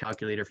 pull out the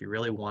calculator if you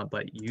really want,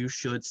 but you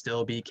should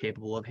still be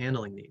capable of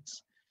handling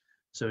these.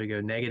 So we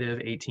go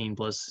 -18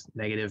 plus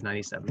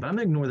 -97. But I'm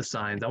going to ignore the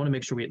signs. I want to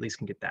make sure we at least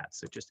can get that.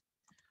 So just,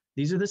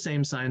 these are the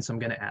same signs, so I'm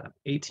going to add them.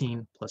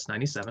 18 plus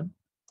 97,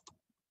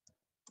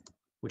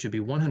 which would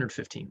be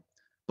 115.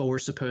 But we're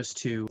supposed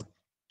to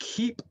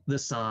keep the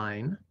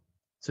sign,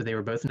 so they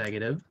were both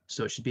negative,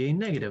 so it should be a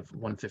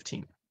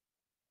 -115.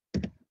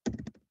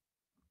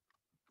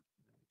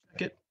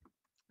 Check it,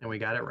 and we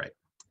got it right.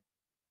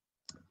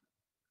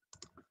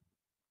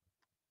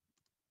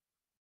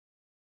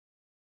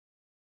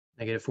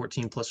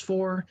 -14 plus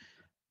 4.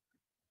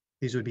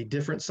 These would be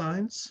different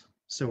signs,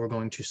 so we're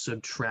going to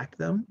subtract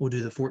them. We'll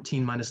do the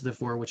 14 minus the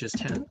 4, which is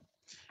 10.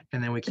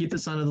 And then we keep the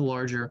sign of the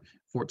larger.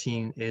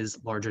 14 is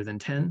larger than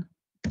 10,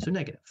 so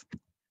negative.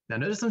 Now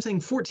notice I'm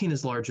saying 14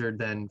 is larger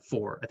than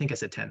 4. I think I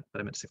said 10, but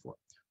I meant to say 4.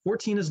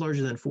 14 is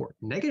larger than 4.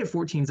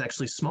 -14 is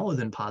actually smaller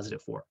than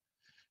 +4,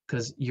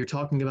 because you're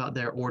talking about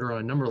their order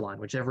on a number line.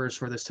 Whichever is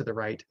furthest to the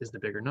right is the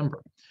bigger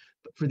number.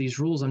 But for these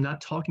rules, I'm not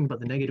talking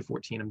about the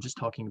 -14. I'm just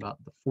talking about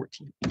the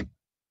 14.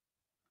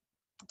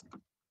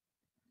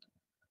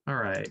 All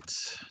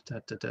right.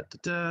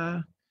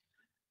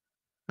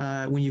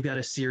 When you've got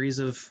a series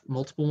of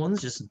multiple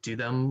ones, just do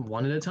them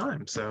one at a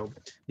time. So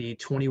the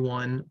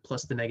 21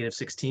 plus the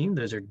 -16,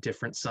 those are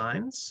different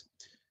signs.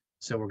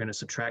 So we're going to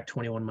subtract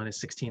 21 minus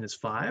 16 is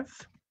 5.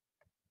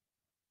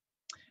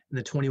 And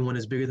the 21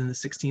 is bigger than the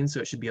 16, so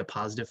it should be a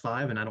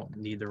 +5, and I don't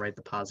need to write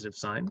the positive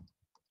sign.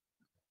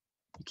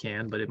 You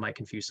can, but it might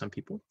confuse some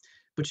people.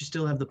 But you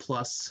still have the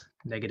plus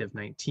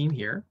 -19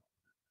 here.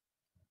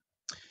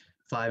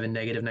 5 and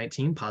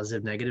 -19,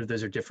 positive, negative,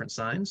 those are different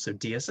signs. So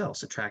DSL,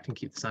 subtract and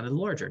keep the sign of the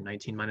larger.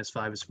 19 minus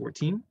 5 is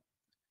 14.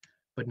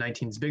 But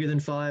 19 is bigger than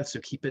 5, so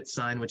keep its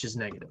sign, which is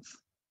negative.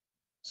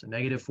 So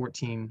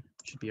 -14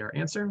 should be our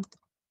answer.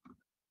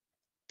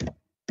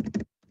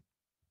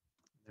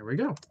 There we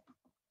go.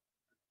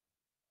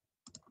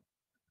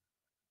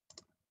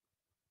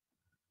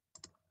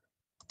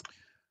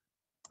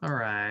 All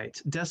right,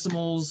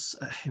 decimals.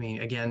 I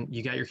mean, again,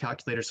 you got your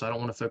calculator, so I don't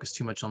want to focus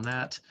too much on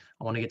that.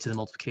 I want to get to the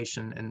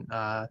multiplication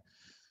and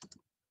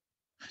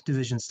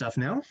division stuff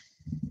now.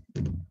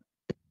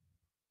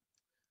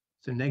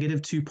 So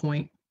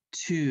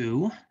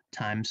 -2.2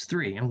 times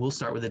 3, and we'll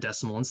start with the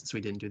decimal one since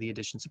we didn't do the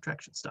addition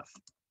subtraction stuff.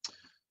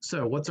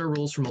 So what's our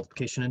rules for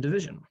multiplication and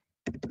division?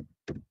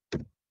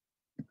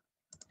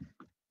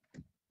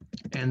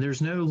 And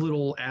there's no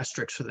little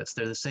asterisks for this.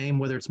 They're the same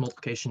whether it's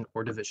multiplication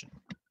or division.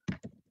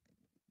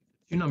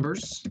 Two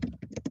numbers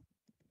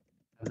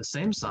have the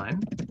same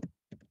sign,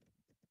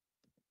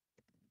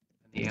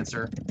 and the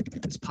answer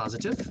is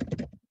positive.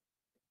 The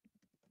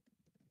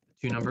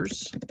two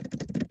numbers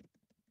have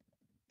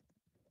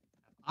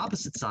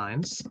opposite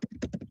signs,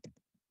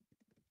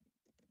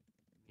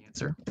 the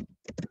answer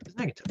is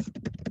negative.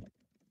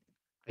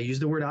 I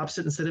used the word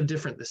opposite instead of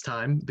different this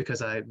time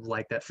because I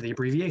like that for the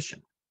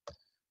abbreviation.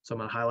 So I'm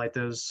going to highlight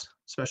those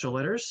special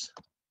letters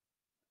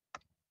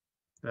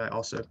that I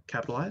also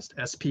capitalized,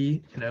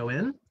 SP and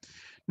ON.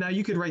 Now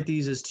you could write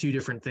these as two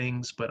different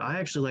things, but I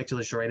actually like to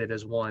just write it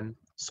as one,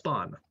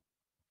 spawn.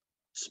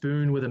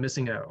 Spoon with a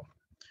missing O,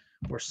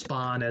 or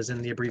spawn as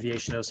in the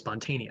abbreviation of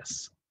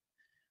spontaneous.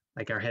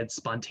 Like our heads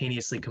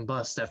spontaneously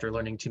combust after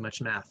learning too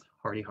much math,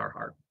 hardy har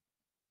har.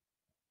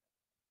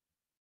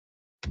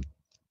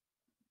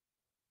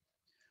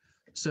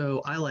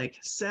 So I like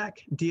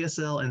SAC,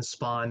 DSL, and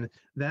SPAN.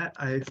 That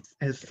I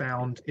have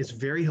found is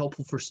very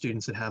helpful for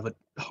students that have a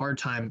hard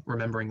time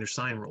remembering their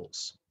sign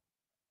rules.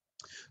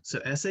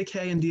 So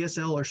SAK and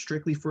DSL are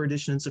strictly for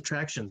addition and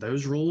subtraction.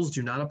 Those rules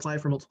do not apply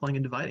for multiplying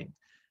and dividing.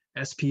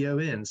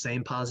 SPON,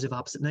 same positive,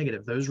 opposite,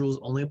 negative. Those rules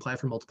only apply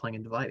for multiplying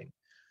and dividing.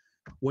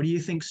 What do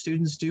you think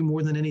students do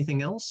more than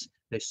anything else?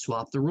 They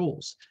swap the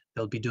rules.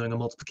 They'll be doing a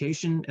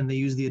multiplication and they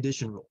use the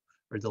addition rule,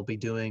 or they'll be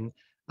doing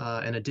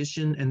an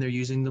addition and they're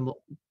using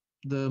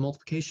the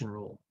multiplication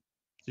rule.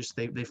 Just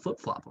they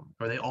flip-flop them,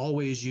 or they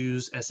always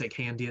use SAK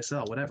and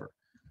DSL, whatever.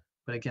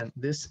 But again,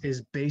 this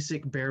is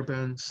basic bare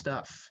bones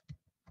stuff.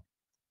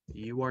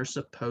 You are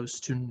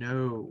supposed to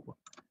know.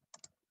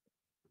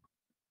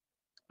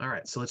 All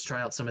right, so let's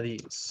try out some of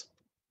these.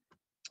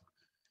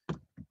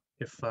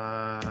 if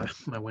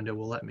my window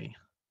will let me.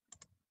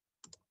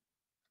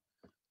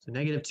 So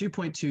negative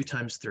 2.2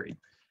 times 3.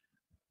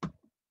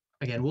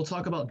 Again, we'll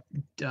talk about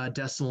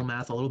decimal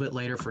math a little bit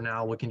later. For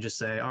now, we can just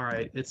say, all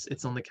right,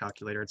 it's on the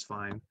calculator, it's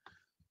fine.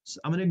 So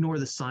I'm going to ignore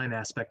the sign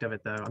aspect of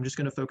it, though. I'm just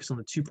going to focus on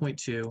the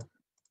 2.2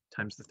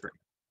 times the 3,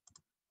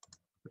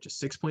 which is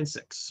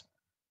 6.6.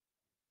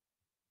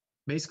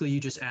 Basically, you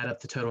just add up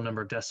the total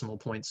number of decimal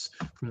points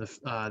from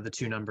the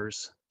two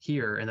numbers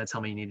here, and that's how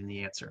many you need in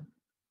the answer.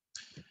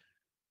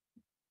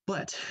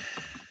 But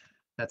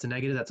that's a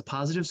negative, that's a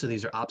positive, so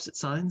these are opposite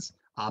signs.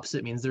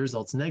 Opposite means the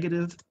result's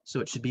negative,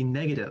 so it should be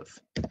negative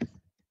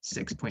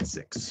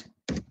 6.6.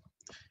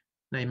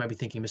 Now you might be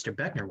thinking, Mr.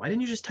 Beckner, why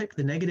didn't you just type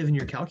the negative in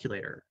your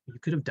calculator? You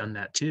could have done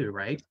that too,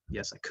 right?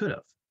 Yes, I could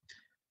have.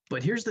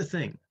 But here's the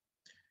thing.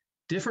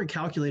 Different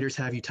calculators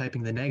have you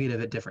typing the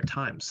negative at different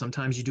times.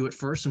 Sometimes you do it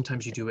first,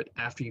 sometimes you do it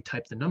after you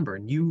type the number,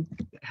 and you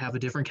have a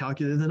different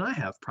calculator than I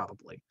have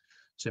probably.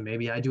 So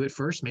maybe I do it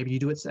first, maybe you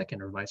do it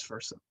second, or vice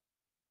versa.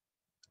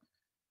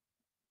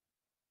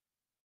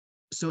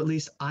 So at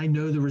least I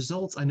know the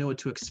results, I know what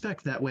to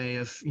expect. That way,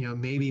 if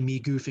maybe me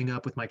goofing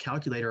up with my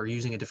calculator or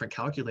using a different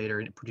calculator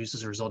and it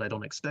produces a result I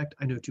don't expect,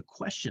 I know to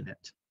question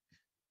it.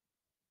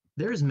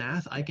 There's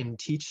math I can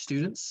teach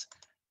students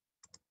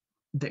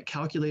that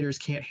calculators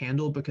can't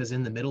handle because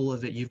in the middle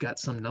of it, you've got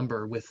some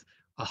number with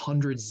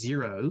 100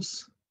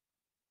 zeros.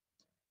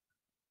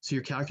 So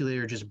your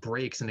calculator just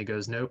breaks and it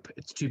goes, nope,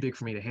 it's too big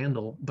for me to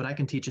handle. But I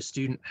can teach a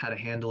student how to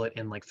handle it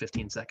in like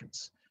 15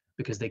 seconds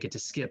because they get to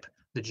skip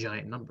the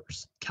giant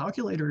numbers.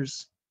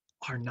 Calculators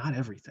are not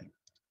everything.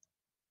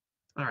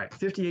 All right,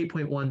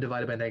 58.1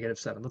 divided by negative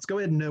 7. Let's go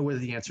ahead and know whether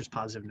the answer is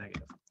positive or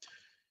negative.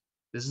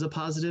 This is a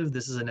positive,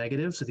 this is a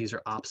negative, so these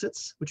are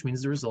opposites, which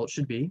means the result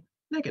should be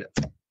negative.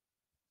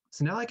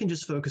 So now I can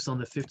just focus on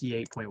the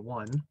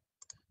 58.1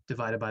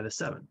 divided by the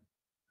 7.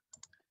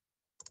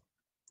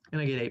 And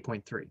I get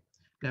 8.3.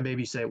 Now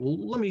maybe you say, well,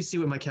 let me see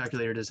what my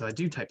calculator does if I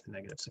do type the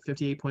negative. So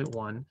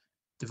 58.1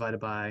 divided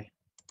by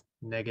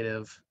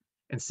negative.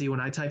 And see, when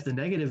I typed the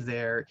negative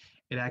there,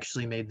 it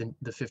actually made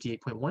the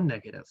 58.1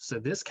 negative. So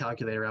this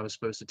calculator, I was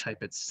supposed to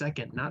type it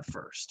second, not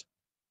first.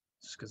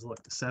 Just because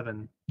look, the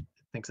 7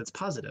 thinks it's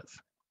positive.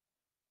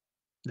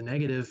 The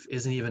negative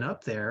isn't even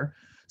up there.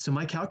 So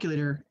my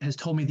calculator has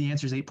told me the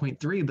answer is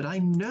 8.3, but I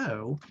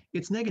know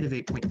it's negative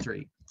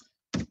 8.3.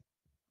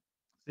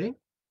 See?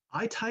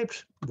 I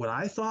typed what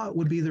I thought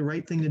would be the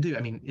right thing to do. I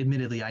mean,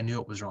 admittedly, I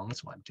knew it was wrong.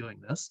 That's why I'm doing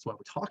this. That's why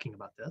we're talking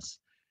about this.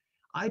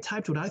 I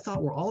typed what I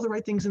thought were all the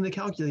right things in the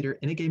calculator,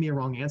 and it gave me a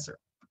wrong answer.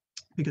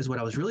 Because what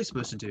I was really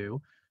supposed to do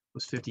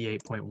was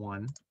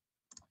 58.1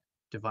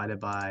 divided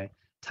by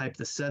type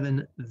the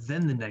 7,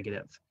 then the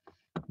negative.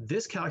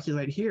 This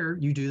calculate here,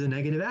 you do the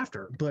negative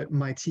after, but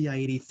my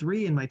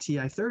TI-83 and my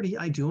TI-30,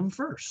 I do them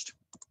first.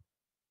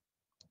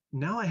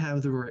 Now I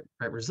have the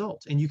right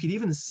result. And you could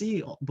even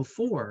see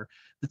before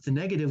that the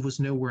negative was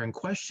nowhere in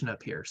question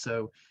up here.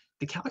 So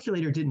the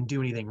calculator didn't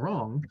do anything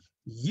wrong.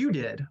 You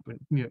did.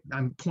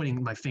 I'm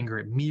pointing my finger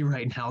at me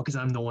right now because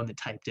I'm the one that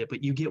typed it,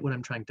 but you get what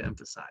I'm trying to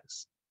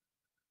emphasize.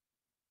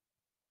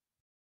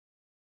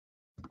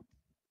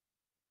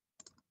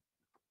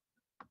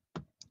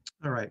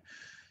 All right,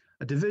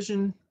 a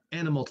division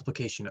and a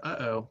multiplication.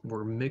 Uh-oh,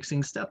 we're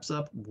mixing steps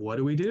up. What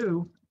do we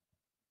do?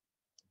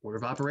 Order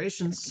of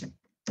operations.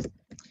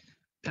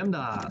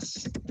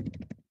 PEMDAS.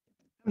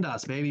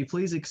 PEMDAS, baby,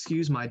 please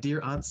excuse my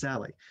dear Aunt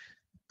Sally.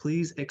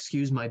 Please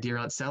excuse my dear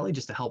Aunt Sally,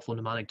 just a helpful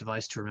mnemonic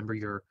device to remember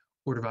your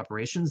order of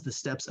operations, the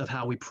steps of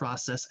how we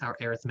process our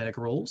arithmetic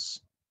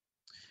rules.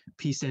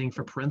 P standing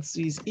for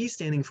parentheses, E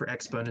standing for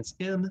exponents,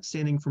 M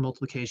standing for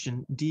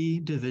multiplication,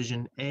 D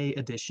division, A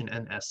addition,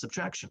 and S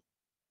subtraction.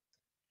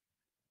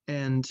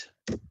 And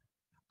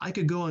I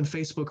could go on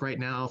Facebook right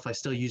now if I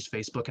still use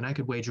Facebook, and I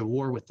could wage a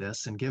war with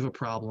this and give a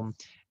problem,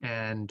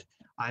 and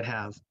I'd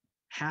have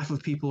half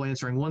of people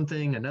answering one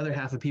thing, another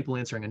half of people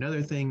answering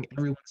another thing,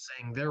 everyone's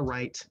saying they're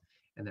right,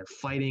 and they're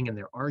fighting and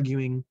they're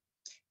arguing.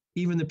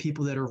 Even the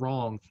people that are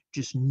wrong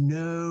just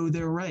know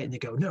they're right, and they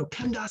go, no,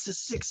 PEMDAS is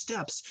 6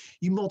 steps.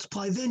 You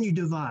multiply, then you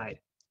divide.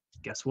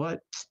 Guess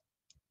what?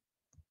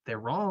 They're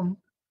wrong.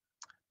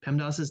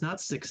 PEMDAS is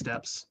not 6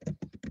 steps.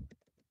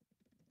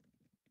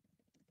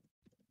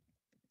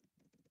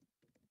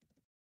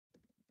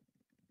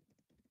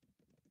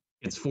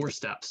 It's 4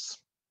 steps.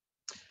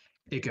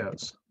 It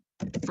goes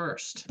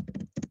first,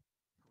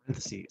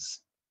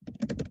 parentheses.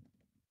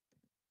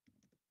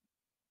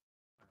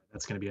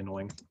 That's going to be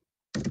annoying.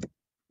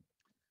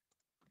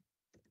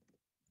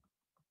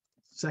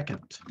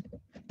 Second,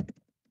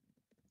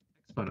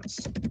 exponents.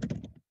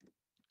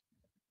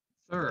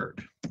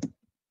 Third,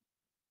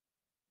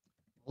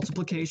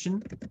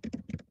 multiplication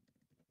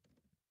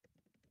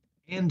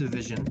and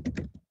division.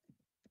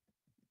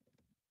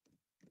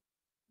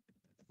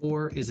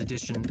 4 is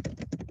addition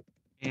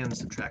and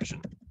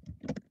subtraction.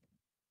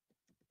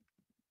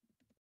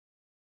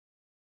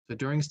 So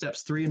during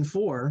steps 3 and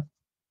 4,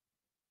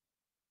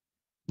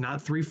 not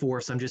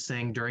 3/4, I'm just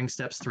saying during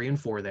steps 3 and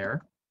 4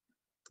 there,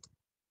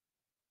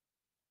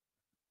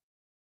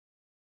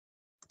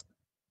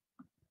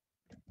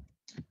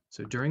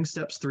 So during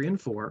steps 3 and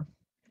 4,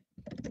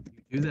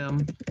 you do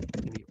them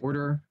in the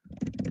order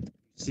you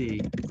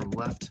see from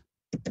left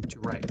to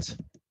right.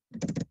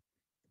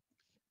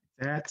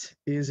 That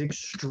is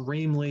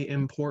extremely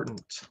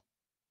important.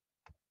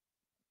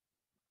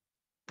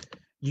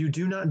 You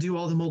do not do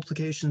all the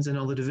multiplications and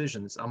all the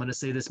divisions. I'm going to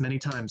say this many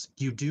times.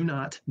 You do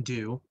not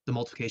do the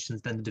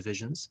multiplications, then the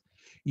divisions.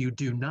 You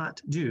do not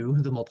do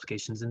the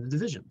multiplications and the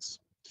divisions.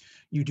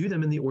 You do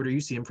them in the order you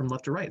see them from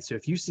left to right. So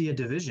if you see a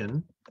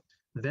division,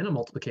 then a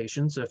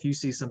multiplication. So if you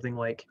see something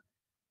like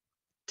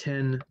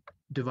 10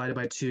 divided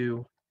by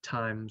 2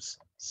 times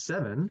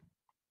 7,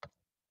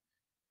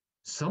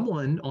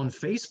 someone on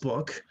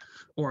Facebook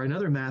or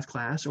another math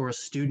class or a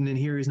student in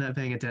here who's not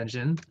paying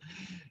attention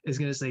is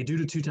going to say do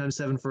to 2 times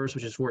 7 first,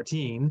 which is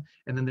 14,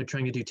 and then they're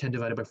trying to do 10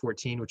 divided by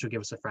 14, which will give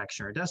us a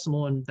fraction or a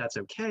decimal, and that's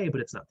okay, but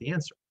it's not the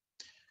answer.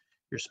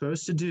 You're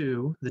supposed to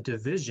do the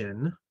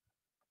division,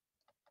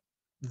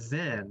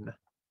 then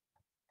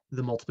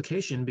the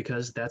multiplication,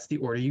 because that's the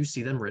order you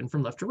see them written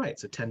from left to right.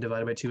 So 10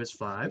 divided by 2 is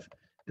 5,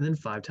 and then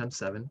 5 times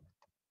 7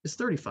 is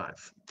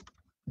 35.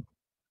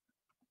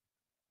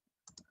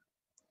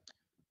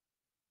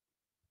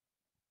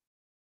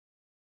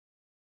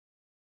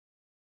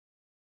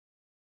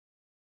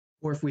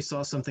 Or if we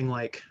saw something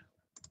like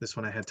this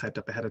one I had typed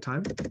up ahead of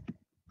time,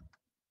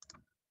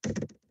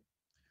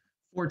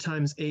 4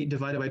 times 8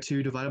 divided by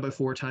 2 divided by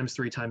 4 times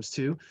 3 times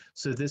 2.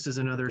 So this is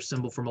another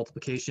symbol for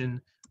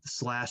multiplication. The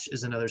slash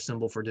is another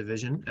symbol for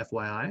division,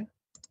 FYI.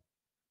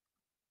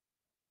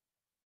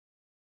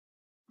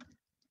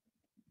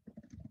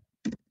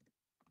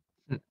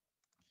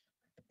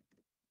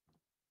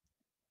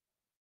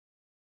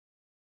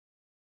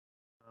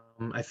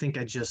 I think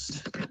I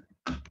just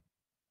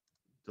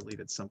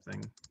deleted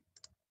something.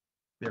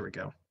 There we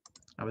go.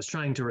 I was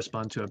trying to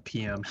respond to a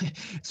PM.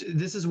 So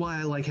this is why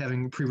I like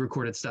having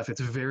pre-recorded stuff. It's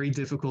very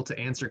difficult to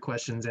answer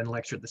questions and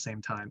lecture at the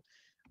same time.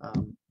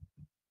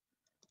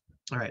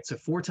 All right, so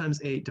 4 times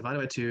 8 divided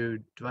by 2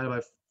 divided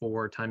by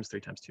 4 times 3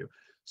 times 2.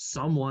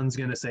 Someone's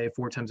going to say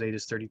 4 times 8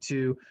 is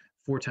 32,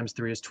 4 times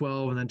 3 is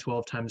 12, and then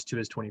 12 times 2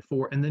 is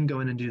 24, and then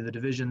go in and do the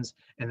divisions,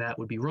 and that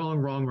would be wrong,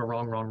 wrong,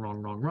 wrong, wrong,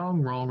 wrong, wrong,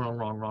 wrong, wrong, wrong,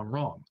 wrong, wrong,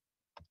 wrong.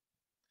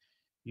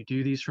 You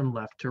do these from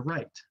left to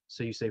right.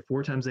 So you say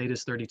 4 times 8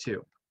 is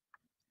 32.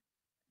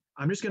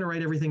 I'm just going to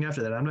write everything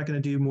after that. I'm not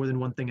going to do more than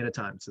one thing at a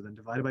time. So then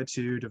divided by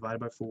 2, divided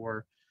by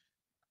 4,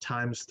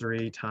 times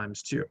 3,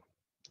 times 2.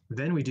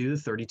 Then we do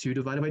the 32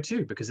 divided by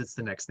 2 because it's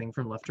the next thing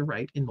from left to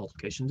right in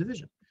multiplication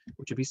division,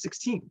 which would be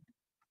 16.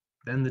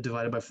 Then the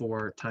divided by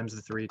 4 times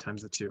the 3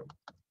 times the 2.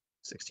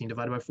 16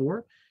 divided by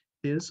 4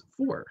 is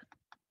 4.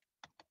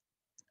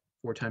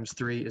 4 times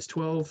 3 is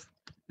 12,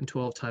 and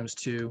 12 times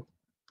 2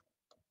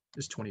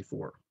 is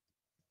 24.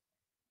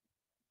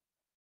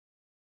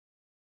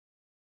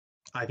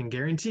 I can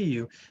guarantee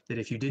you that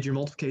if you did your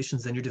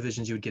multiplications then your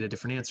divisions, you would get a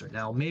different answer.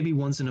 Now, maybe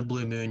once in a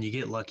blue moon, you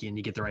get lucky and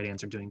you get the right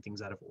answer doing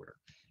things out of order.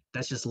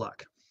 That's just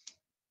luck.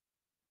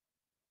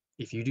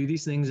 If you do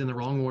these things in the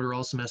wrong order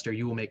all semester,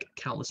 you will make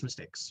countless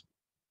mistakes.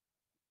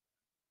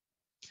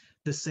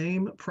 The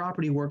same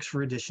property works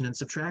for addition and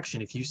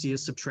subtraction. If you see a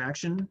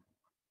subtraction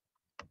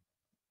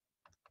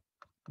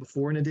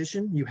before an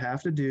addition, you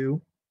have to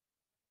do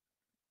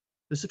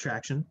the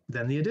subtraction,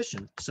 then the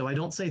addition. So I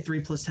don't say 3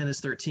 plus 10 is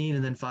 13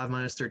 and then 5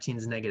 minus 13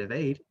 is negative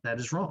 8. That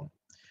is wrong.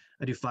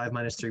 I do 5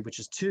 minus 3, which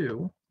is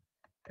 2,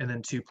 and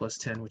then 2 plus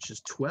 10, which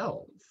is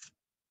 12.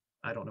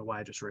 I don't know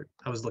why I just wrote,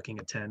 I was looking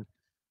at 10.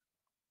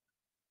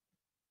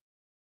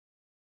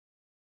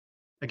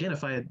 Again,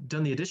 if I had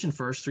done the addition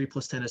first, 3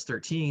 plus 10 is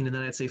 13, and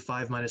then I'd say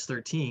 5 minus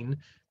 13,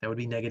 that would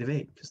be negative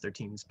 8, because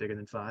 13 is bigger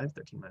than 5.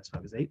 13 minus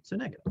 5 is 8, so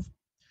negative.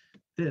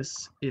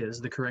 This is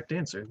the correct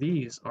answer.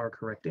 These are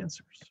correct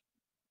answers.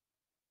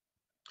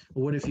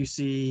 What if you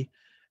see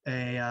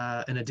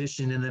an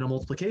addition and then a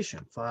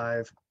multiplication?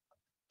 5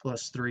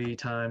 plus 3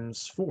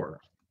 times 4.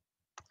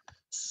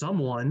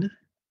 Someone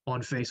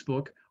on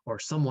Facebook or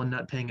someone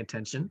not paying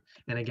attention,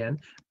 and again,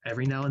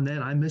 every now and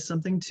then I miss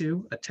something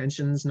too.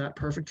 Attention's not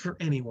perfect for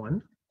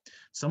anyone.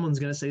 Someone's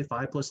going to say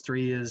 5 plus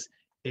 3 is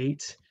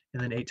 8,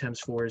 and then 8 times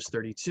 4 is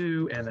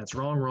 32, and that's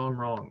wrong, wrong,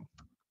 wrong.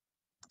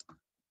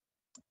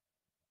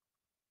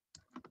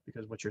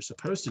 Because what you're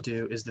supposed to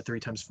do is the 3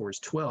 times 4 is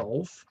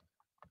 12,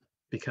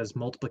 because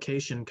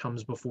multiplication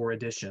comes before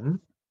addition.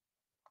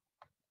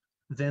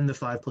 Then the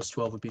 5 plus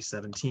 12 would be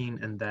 17,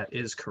 and that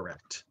is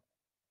correct.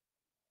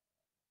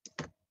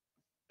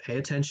 Pay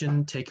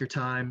attention, take your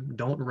time,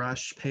 don't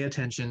rush. Pay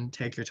attention,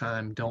 take your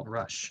time, don't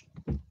rush.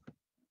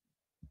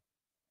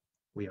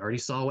 We already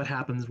saw what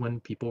happens when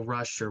people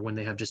rush or when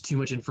they have just too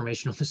much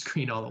information on the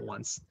screen all at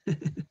once.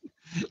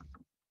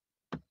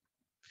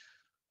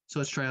 So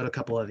let's try out a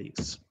couple of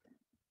these.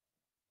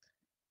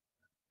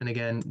 And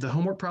again, the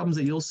homework problems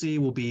that you'll see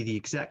will be the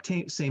exact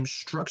same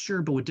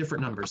structure, but with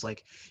different numbers.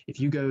 Like if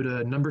you go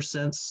to Number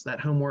Sense,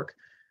 that homework,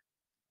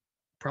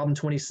 problem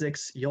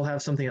 26, you'll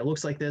have something that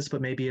looks like this,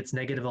 but maybe it's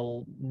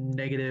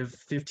negative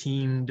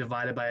 15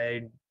 divided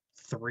by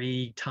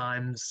 3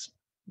 times,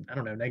 I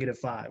don't know, negative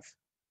 5.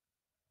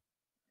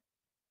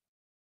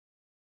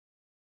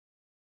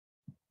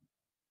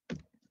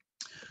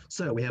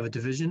 So we have a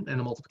division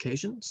and a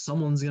multiplication.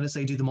 Someone's going to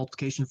say do the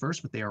multiplication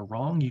first, but they are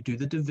wrong. You do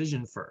the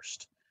division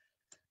first.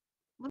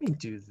 Let me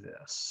do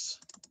this.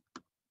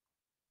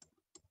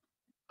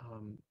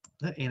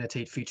 That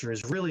annotate feature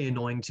is really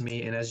annoying to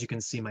me, and as you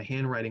can see, my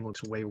handwriting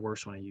looks way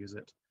worse when I use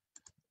it.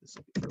 This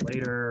will be for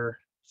later,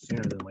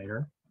 sooner than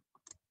later.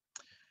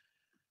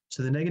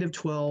 So the negative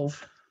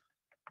 12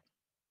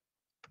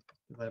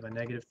 divided by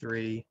negative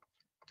 3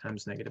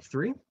 times negative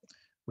 3.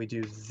 We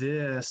do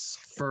this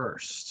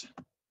first.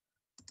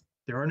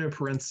 There are no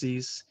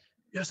parentheses.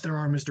 Yes, there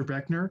are, Mr.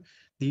 Beckner.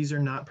 These are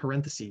not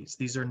parentheses.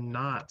 These are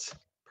not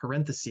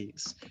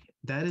parentheses.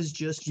 That is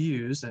just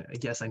used,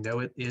 yes, I know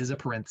it is a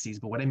parentheses,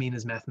 but what I mean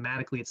is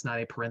mathematically it's not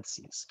a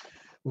parentheses.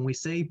 When we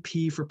say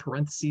P for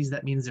parentheses,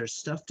 that means there's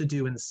stuff to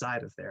do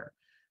inside of there.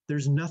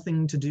 There's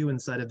nothing to do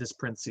inside of this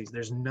parentheses.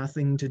 There's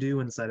nothing to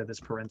do inside of this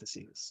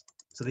parentheses.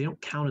 So they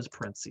don't count as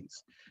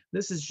parentheses.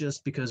 This is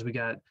just because we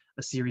got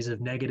a series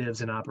of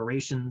negatives and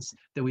operations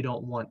that we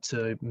don't want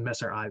to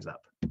mess our eyes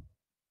up.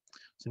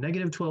 So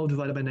negative 12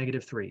 divided by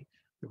negative 3.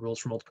 The rules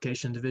for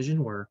multiplication and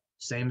division were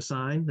same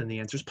sign, then the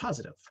answer is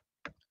positive.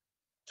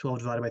 12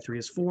 divided by 3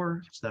 is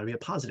 4, so that would be a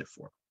positive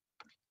 4.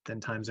 Then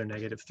times our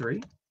negative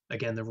 3.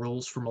 Again, the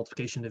rules for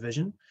multiplication and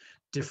division,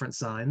 different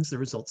signs, the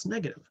result's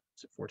negative.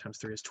 So 4 times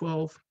 3 is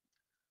 12,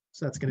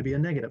 so that's going to be a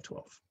negative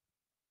 12.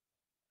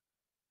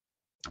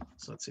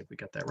 So let's see if we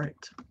got that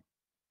right.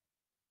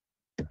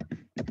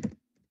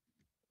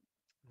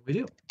 We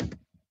do.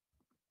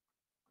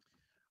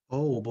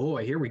 Oh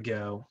boy, here we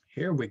go.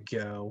 Here we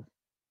go.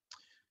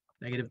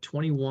 Negative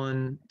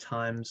 21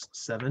 times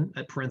 7.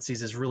 At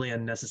parentheses is really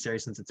unnecessary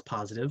since it's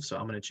positive, so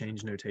I'm going to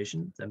change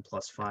notation. Then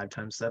plus 5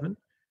 times 7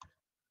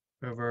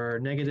 over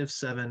negative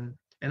 7.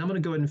 And I'm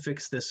going to go ahead and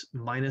fix this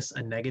minus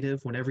a negative.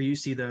 Whenever you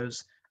see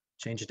those,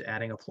 change it to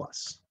adding a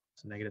plus.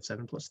 So negative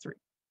 7 plus 3.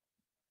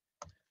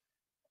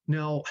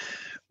 Now,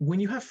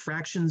 when you have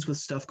fractions with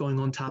stuff going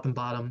on top and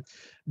bottom,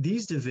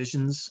 these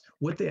divisions,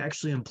 what they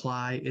actually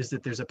imply is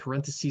that there's a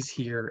parentheses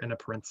here and a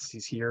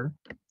parentheses here.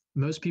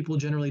 Most people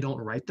generally don't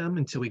write them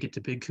until we get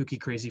to big kooky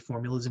crazy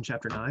formulas in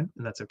chapter 9,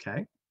 and that's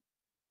okay.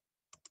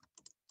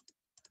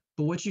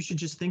 But what you should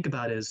just think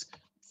about is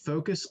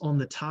focus on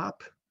the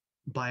top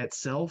by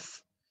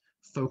itself,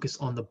 focus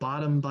on the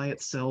bottom by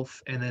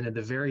itself, and then at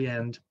the very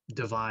end,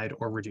 divide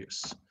or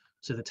reduce.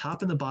 So the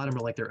top and the bottom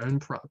are like their own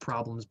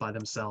problems by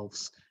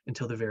themselves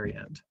until the very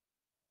end.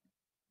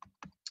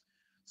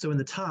 So in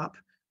the top,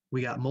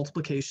 we got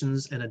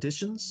multiplications and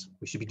additions.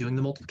 We should be doing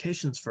the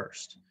multiplications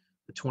first.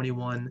 The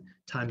 21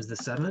 times the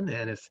 7,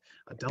 and if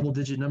a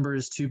double-digit number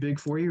is too big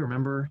for you,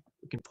 remember,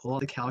 we can pull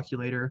out the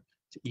calculator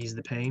to ease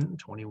the pain.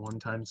 21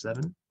 times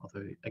 7,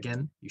 although,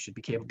 again, you should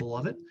be capable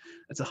of it.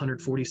 That's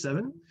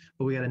 147,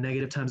 but we got a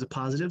negative times a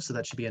positive, so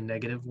that should be a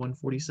negative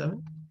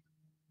 147.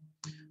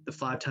 The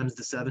 5 times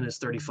the 7 is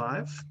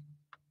 35.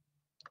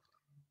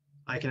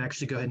 I can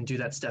actually go ahead and do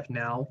that step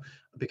now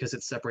because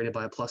it's separated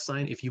by a plus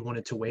sign. If you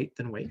wanted to wait,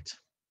 then wait.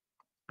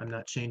 I'm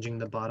not changing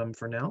the bottom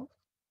for now.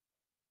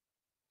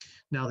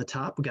 Now the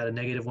top, we got a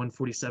negative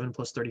 147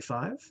 plus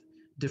 35.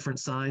 Different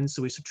signs,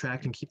 so we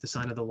subtract and keep the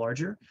sign of the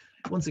larger.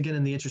 Once again,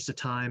 in the interest of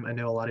time, I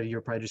know a lot of you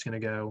are probably just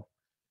going to go,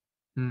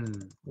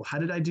 well, how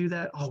did I do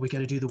that? Oh, we got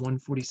to do the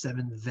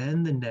 147,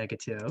 then the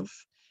negative.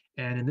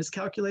 And in this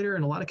calculator,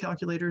 and a lot of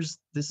calculators,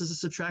 this is a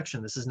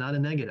subtraction. This is not a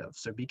negative,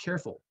 so be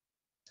careful.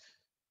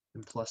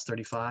 And plus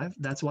 35.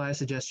 That's why I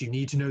suggest you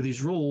need to know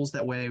these rules.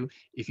 That way,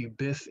 if you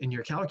biff in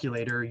your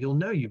calculator, you'll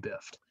know you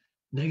biffed.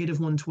 Negative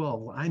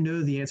 112. Well, I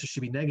know the answer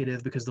should be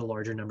negative because the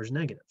larger number is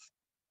negative.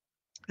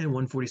 And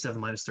 147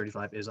 minus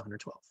 35 is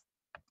 112.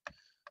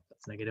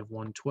 That's negative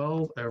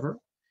 112 over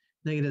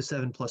negative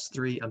 7 plus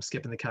 3. I'm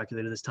skipping the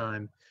calculator this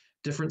time.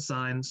 Different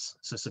signs,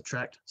 so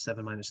subtract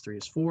 7 minus 3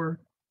 is 4,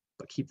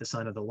 but keep the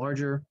sign of the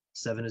larger.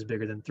 7 is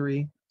bigger than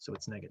 3, so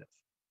it's negative.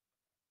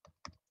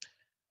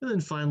 And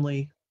then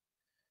finally,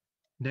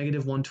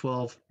 negative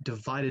 112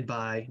 divided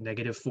by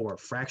negative 4.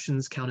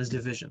 Fractions count as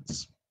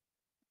divisions.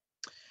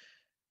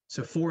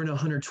 So 4 and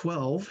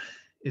 112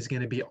 is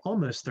going to be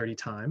almost 30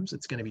 times.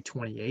 It's going to be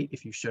 28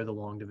 if you show the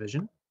long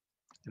division.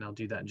 And I'll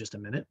do that in just a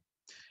minute.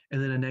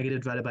 And then a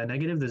negative divided by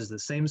negative, this is the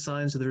same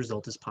sign, so the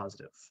result is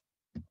positive.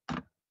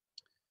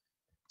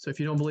 So if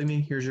you don't believe me,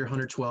 here's your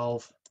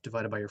 112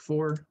 divided by your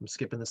 4. I'm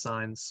skipping the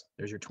signs.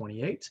 There's your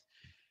 28.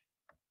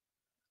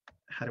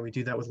 How do we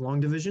do that with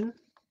long division?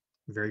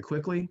 Very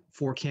quickly.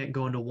 4 can't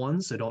go into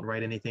 1, so don't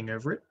write anything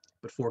over it.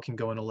 But 4 can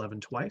go in 11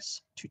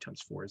 twice. 2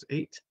 times 4 is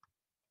 8.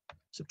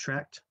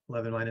 Subtract.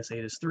 11 minus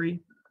 8 is 3.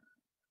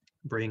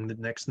 Bring the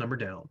next number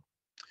down.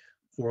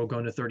 4 will go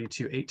into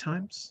 32 8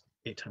 times.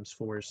 8 times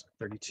 4 is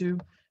 32.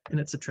 And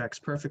it subtracts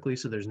perfectly,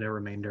 so there's no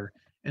remainder.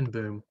 And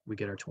boom, we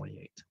get our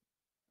 28.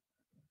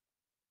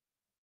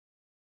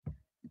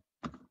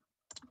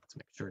 Let's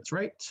make sure it's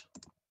right.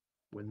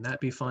 Wouldn't that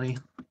be funny?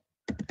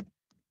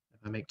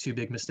 If I make 2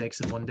 big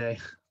mistakes in one day.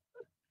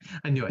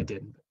 I knew I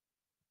didn't.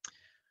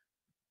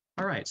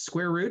 All right,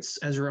 square roots,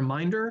 as a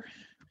reminder,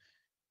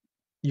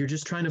 You're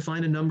just trying to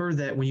find a number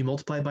that when you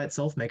multiply by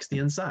itself makes the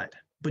inside.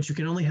 But you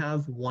can only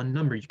have one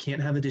number. You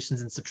can't have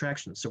additions and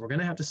subtractions. So we're going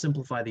to have to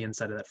simplify the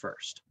inside of that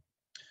first.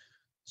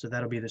 So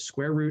that'll be the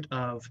square root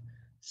of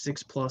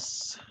 6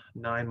 plus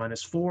 9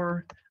 minus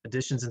 4.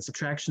 Additions and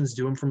subtractions,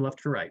 do them from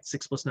left to right.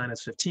 6 plus 9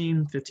 is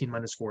 15. 15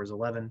 minus 4 is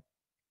 11.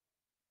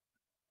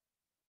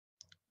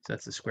 So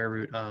that's the square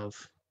root of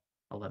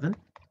 11.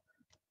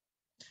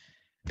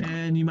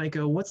 And you might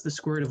go, what's the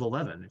square root of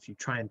 11? If you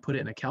try and put it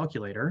in a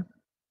calculator,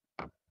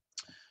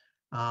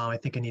 I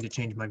think I need to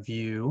change my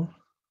view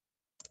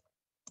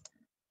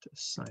to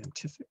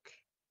scientific.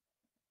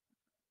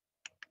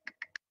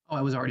 Oh,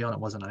 I was already on it,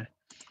 wasn't I?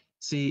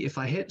 See, if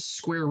I hit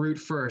square root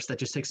first, that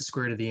just takes the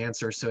square root of the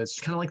answer. So it's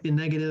kind of like the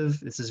negative.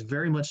 This is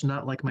very much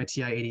not like my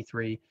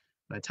TI-83.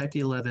 But I type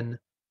the 11,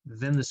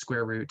 then the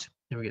square root,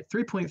 and we get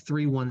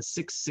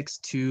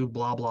 3.31662,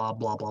 blah, blah,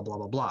 blah, blah, blah,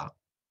 blah, blah.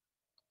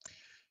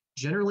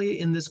 Generally,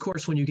 in this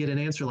course, when you get an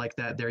answer like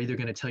that, they're either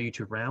going to tell you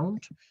to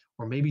round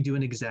or maybe do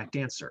an exact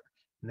answer.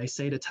 And they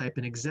say to type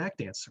an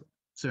exact answer.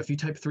 So if you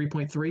type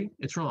 3.3,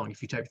 it's wrong.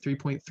 If you type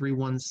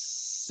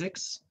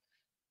 3.316,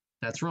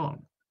 that's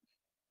wrong.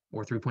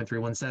 Or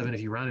 3.317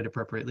 if you round it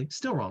appropriately,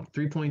 still wrong.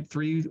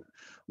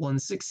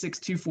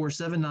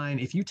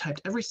 3.3166247.9. If you typed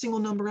every single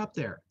number up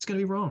there, it's going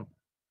to be wrong.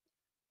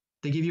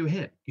 They give you a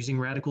hint. Using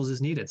radicals is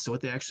needed. So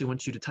what they actually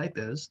want you to type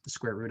is the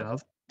square root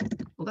of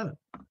 11.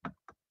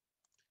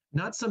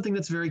 Not something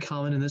that's very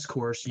common in this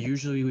course.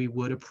 Usually we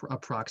would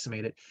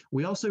approximate it.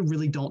 We also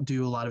really don't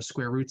do a lot of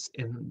square roots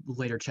in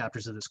later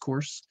chapters of this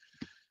course,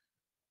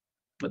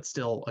 but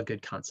still a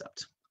good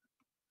concept.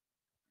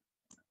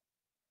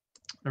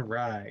 All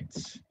right.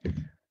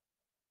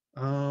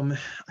 I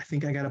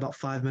think I got about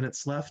 5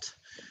 minutes left.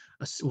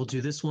 We'll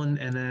do this one,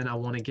 and then I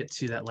want to get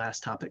to that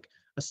last topic.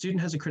 A student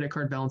has a credit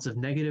card balance of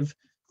negative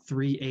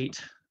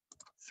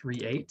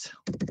 3838.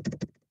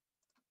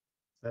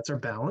 That's our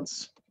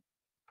balance.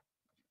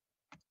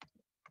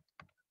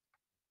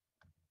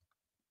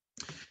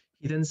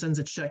 He then sends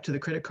a check to the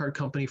credit card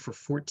company for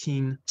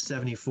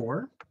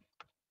 $14.74.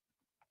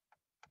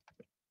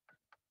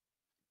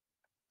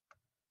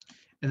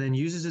 And then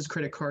uses his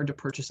credit card to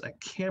purchase a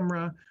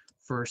camera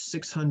for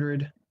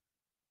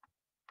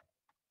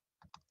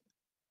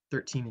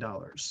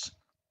 $613.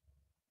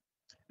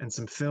 And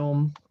some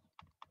film.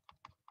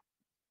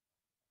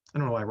 I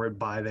don't know why I wrote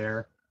buy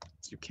there.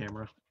 It's your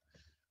camera.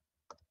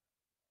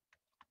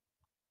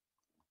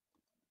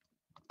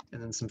 And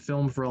then some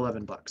film for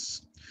 11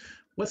 bucks.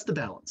 What's the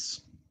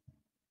balance?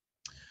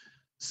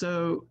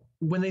 So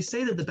when they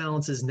say that the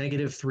balance is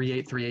negative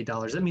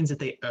 $3838, that means that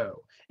they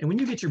owe. And when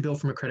you get your bill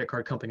from a credit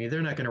card company,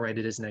 they're not going to write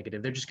it as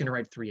negative. They're just going to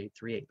write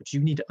 3838. But you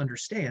need to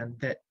understand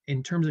that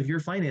in terms of your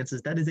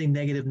finances, that is a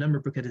negative number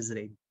because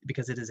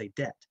it is a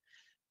debt.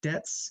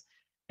 Debts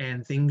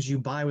and things you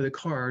buy with a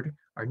card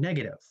are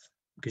negative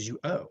because you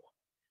owe.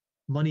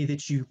 Money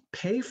that you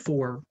pay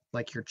for,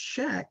 like your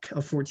check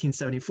of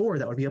 $14.74,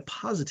 that would be a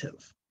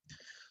positive.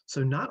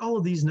 So not all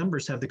of these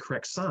numbers have the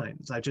correct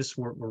signs. I just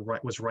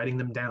was writing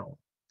them down.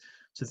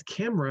 So the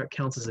camera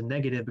counts as a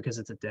negative because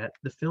it's a debt.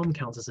 The film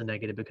counts as a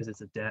negative because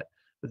it's a debt,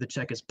 but the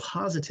check is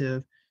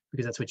positive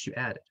because that's what you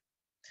added.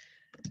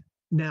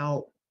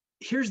 Now,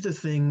 here's the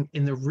thing.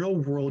 In the real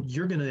world,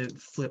 you're going to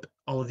flip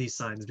all of these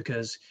signs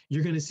because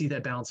you're going to see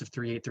that balance of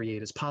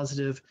 3838 is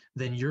positive.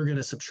 Then you're going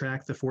to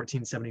subtract the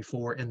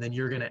 1474, and then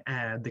you're going to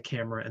add the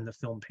camera and the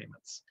film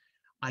payments.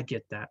 I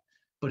get that.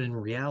 But in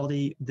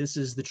reality, this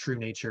is the true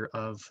nature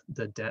of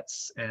the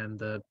debts and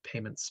the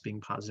payments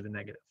being positive and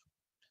negative.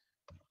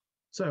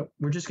 So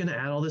we're just going to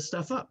add all this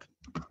stuff up.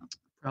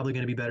 Probably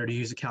going to be better to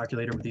use a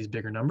calculator with these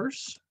bigger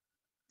numbers.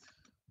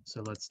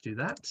 So let's do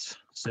that.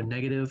 So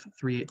negative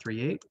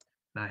 3838.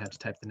 Now I have to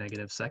type the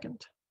negative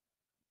second.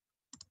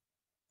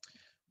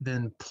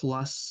 Then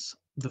plus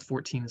the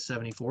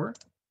 1474.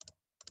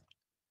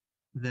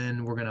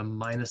 Then we're going to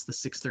minus the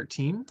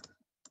 613.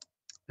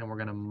 And we're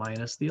going to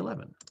minus the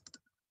 11.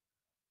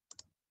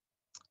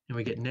 And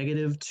we get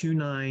negative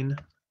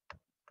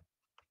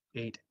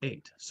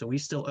 2988. So we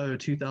still owe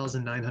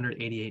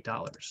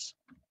 $2,988.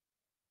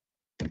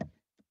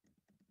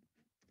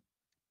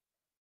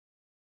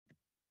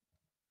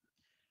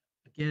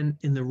 Again,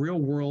 in the real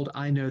world,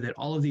 I know that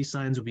all of these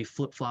signs would be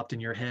flip-flopped in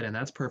your head, and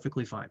that's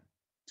perfectly fine.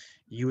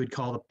 You would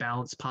call the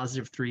balance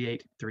positive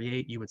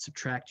 3838. You would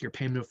subtract your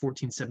payment of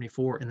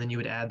 $1474, and then you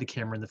would add the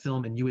camera and the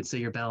film, and you would say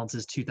your balance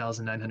is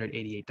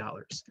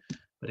 $2,988.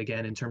 But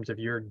again, in terms of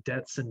your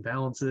debts and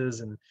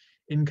balances and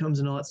incomes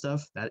and all that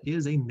stuff, that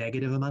is a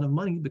negative amount of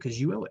money because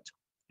you owe it.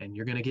 And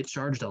you're going to get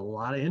charged a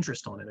lot of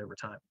interest on it over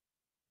time.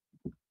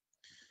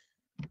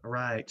 All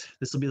right,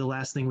 this will be the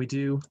last thing we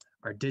do,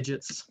 our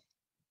digits.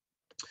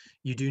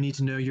 You do need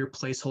to know your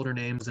placeholder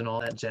names and all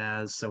that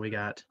jazz. So we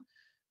got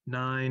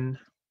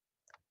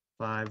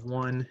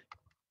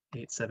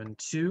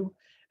 951872.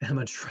 And I'm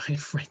going to try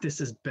and write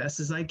this as best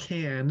as I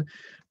can,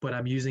 but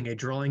I'm using a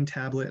drawing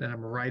tablet and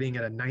I'm writing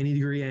at a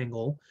 90-degree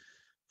angle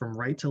from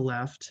right to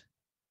left.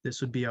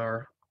 This would be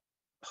our,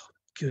 oh,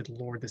 good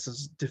Lord, this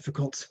is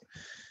difficult.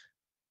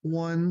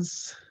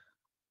 Ones,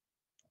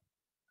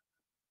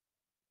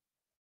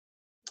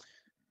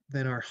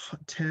 then our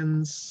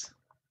tens,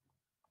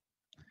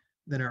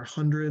 then our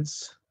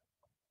hundreds,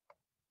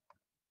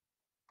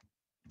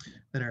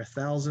 then our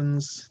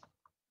thousands,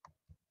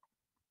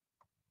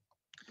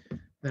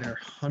 then our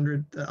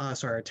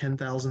our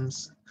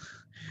 10,000s.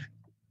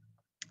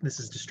 This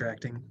is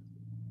distracting.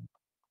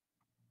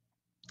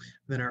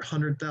 Then our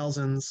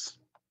 100,000s.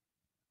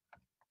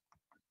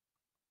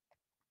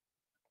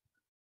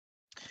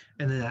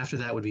 And then after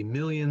that would be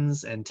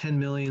millions and 10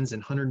 millions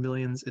and 100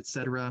 millions,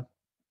 etc.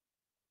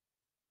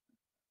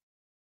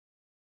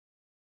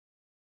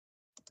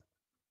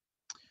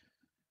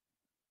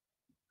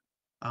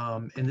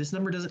 And this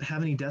number doesn't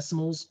have any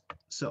decimals,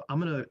 so I'm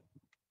going to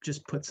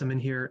just put some in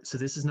here. So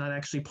this is not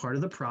actually part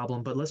of the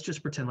problem, but let's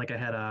just pretend like I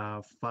had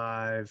a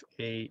 5,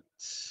 8,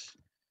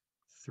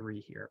 3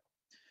 here.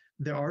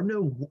 There are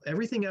no,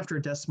 everything after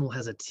a decimal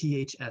has a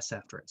THS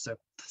after it. So,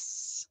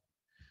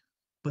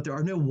 but there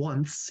are no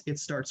oneths. It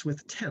starts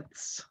with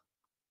tenths,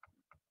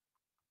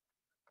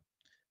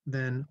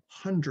 then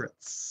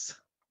hundredths,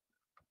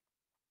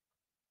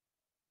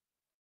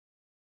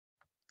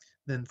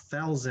 then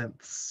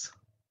thousandths,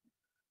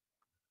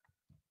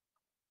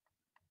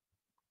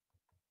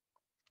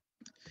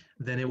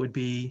 then it would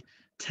be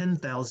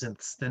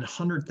 10,000ths, then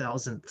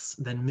 100,000ths,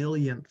 then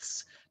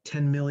millionths,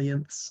 10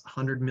 millionths,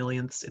 100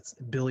 millionths, it's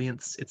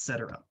billionths,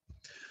 etc.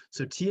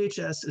 So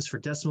THS is for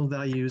decimal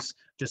values,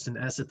 just an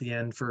S at the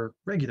end for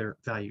regular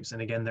values.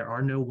 And again, there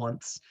are no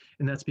oneths,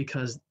 and that's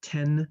because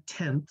 10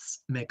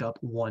 tenths make up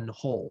one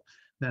whole.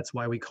 That's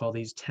why we call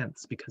these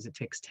tenths, because it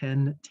takes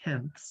 10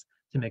 tenths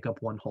to make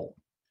up one whole.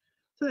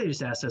 So they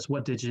just asked us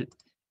what digit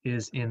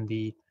is in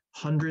the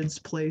hundreds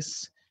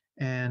place,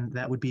 and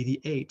that would be the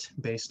 8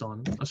 based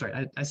on, I'm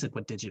sorry, I said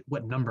what digit,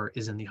 what number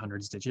is in the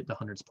hundreds digit, the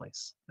hundreds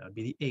place. That would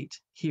be the 8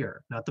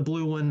 here, not the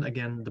blue one.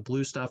 Again, the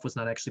blue stuff was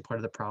not actually part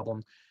of the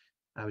problem.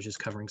 I was just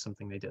covering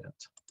something they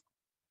didn't.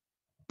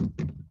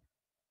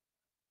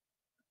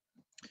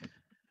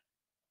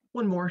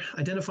 One more,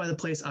 identify the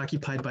place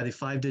occupied by the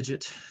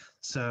 5-digit.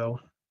 So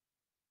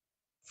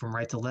from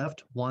right to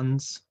left,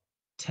 ones,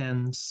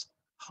 tens,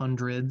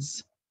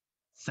 hundreds,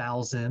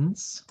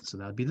 thousands. So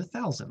that would be the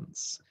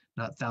thousands,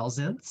 not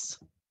thousandths.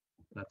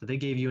 Not that they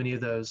gave you any of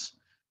those,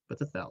 but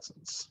the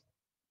thousands.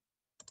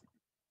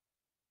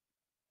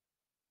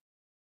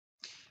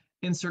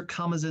 Insert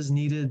commas as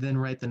needed, then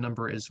write the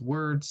number as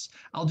words.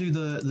 I'll do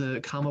the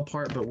comma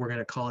part, but we're going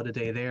to call it a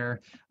day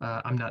there.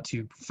 I'm not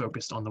too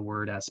focused on the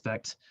word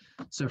aspect.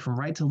 So from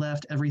right to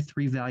left, every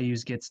 3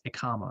 values gets a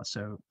comma.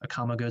 So a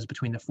comma goes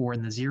between the 4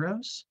 and the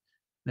zeros.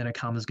 Then a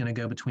comma is going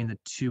to go between the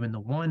 2 and the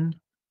 1.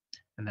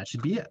 And that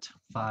should be it.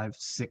 5,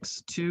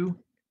 6, 2,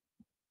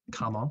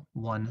 comma,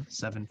 1,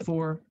 7,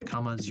 4,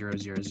 comma, 0,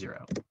 0,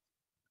 0.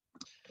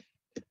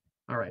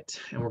 All right,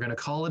 and we're going to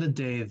call it a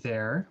day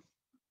there.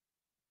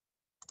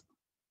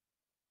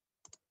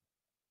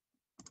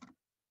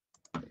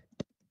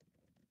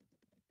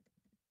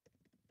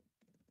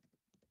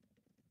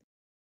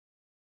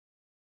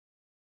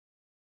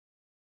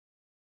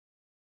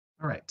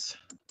 All right,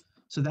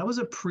 so that was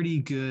a pretty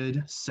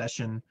good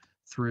session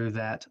through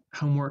that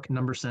homework,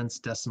 number sense,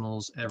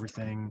 decimals,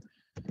 everything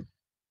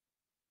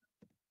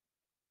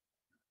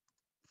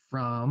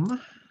from,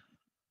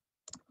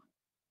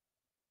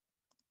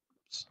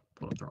 oops,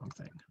 pulled up the wrong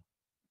thing.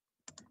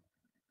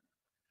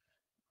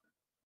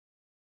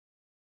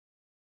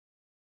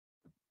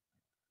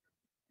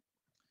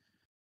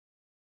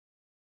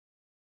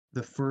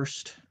 The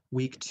first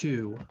week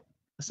 2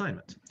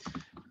 assignment.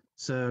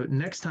 So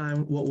next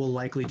time, what we'll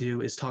likely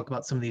do is talk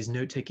about some of these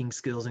note-taking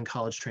skills in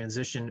college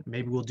transition.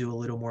 Maybe we'll do a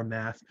little more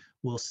math.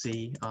 We'll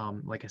see.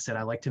 Like I said,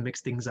 I like to mix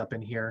things up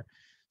in here.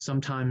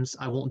 Sometimes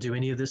I won't do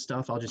any of this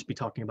stuff. I'll just be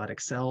talking about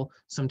Excel.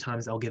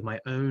 Sometimes I'll give my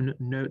own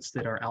notes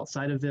that are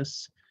outside of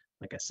this.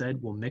 Like I said,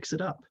 we'll mix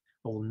it up.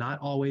 I will not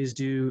always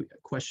do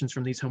questions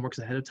from these homeworks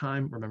ahead of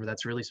time. Remember,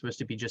 that's really supposed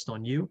to be just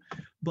on you.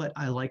 But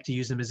I like to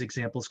use them as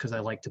examples because I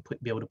like to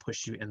be able to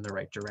push you in the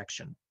right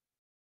direction.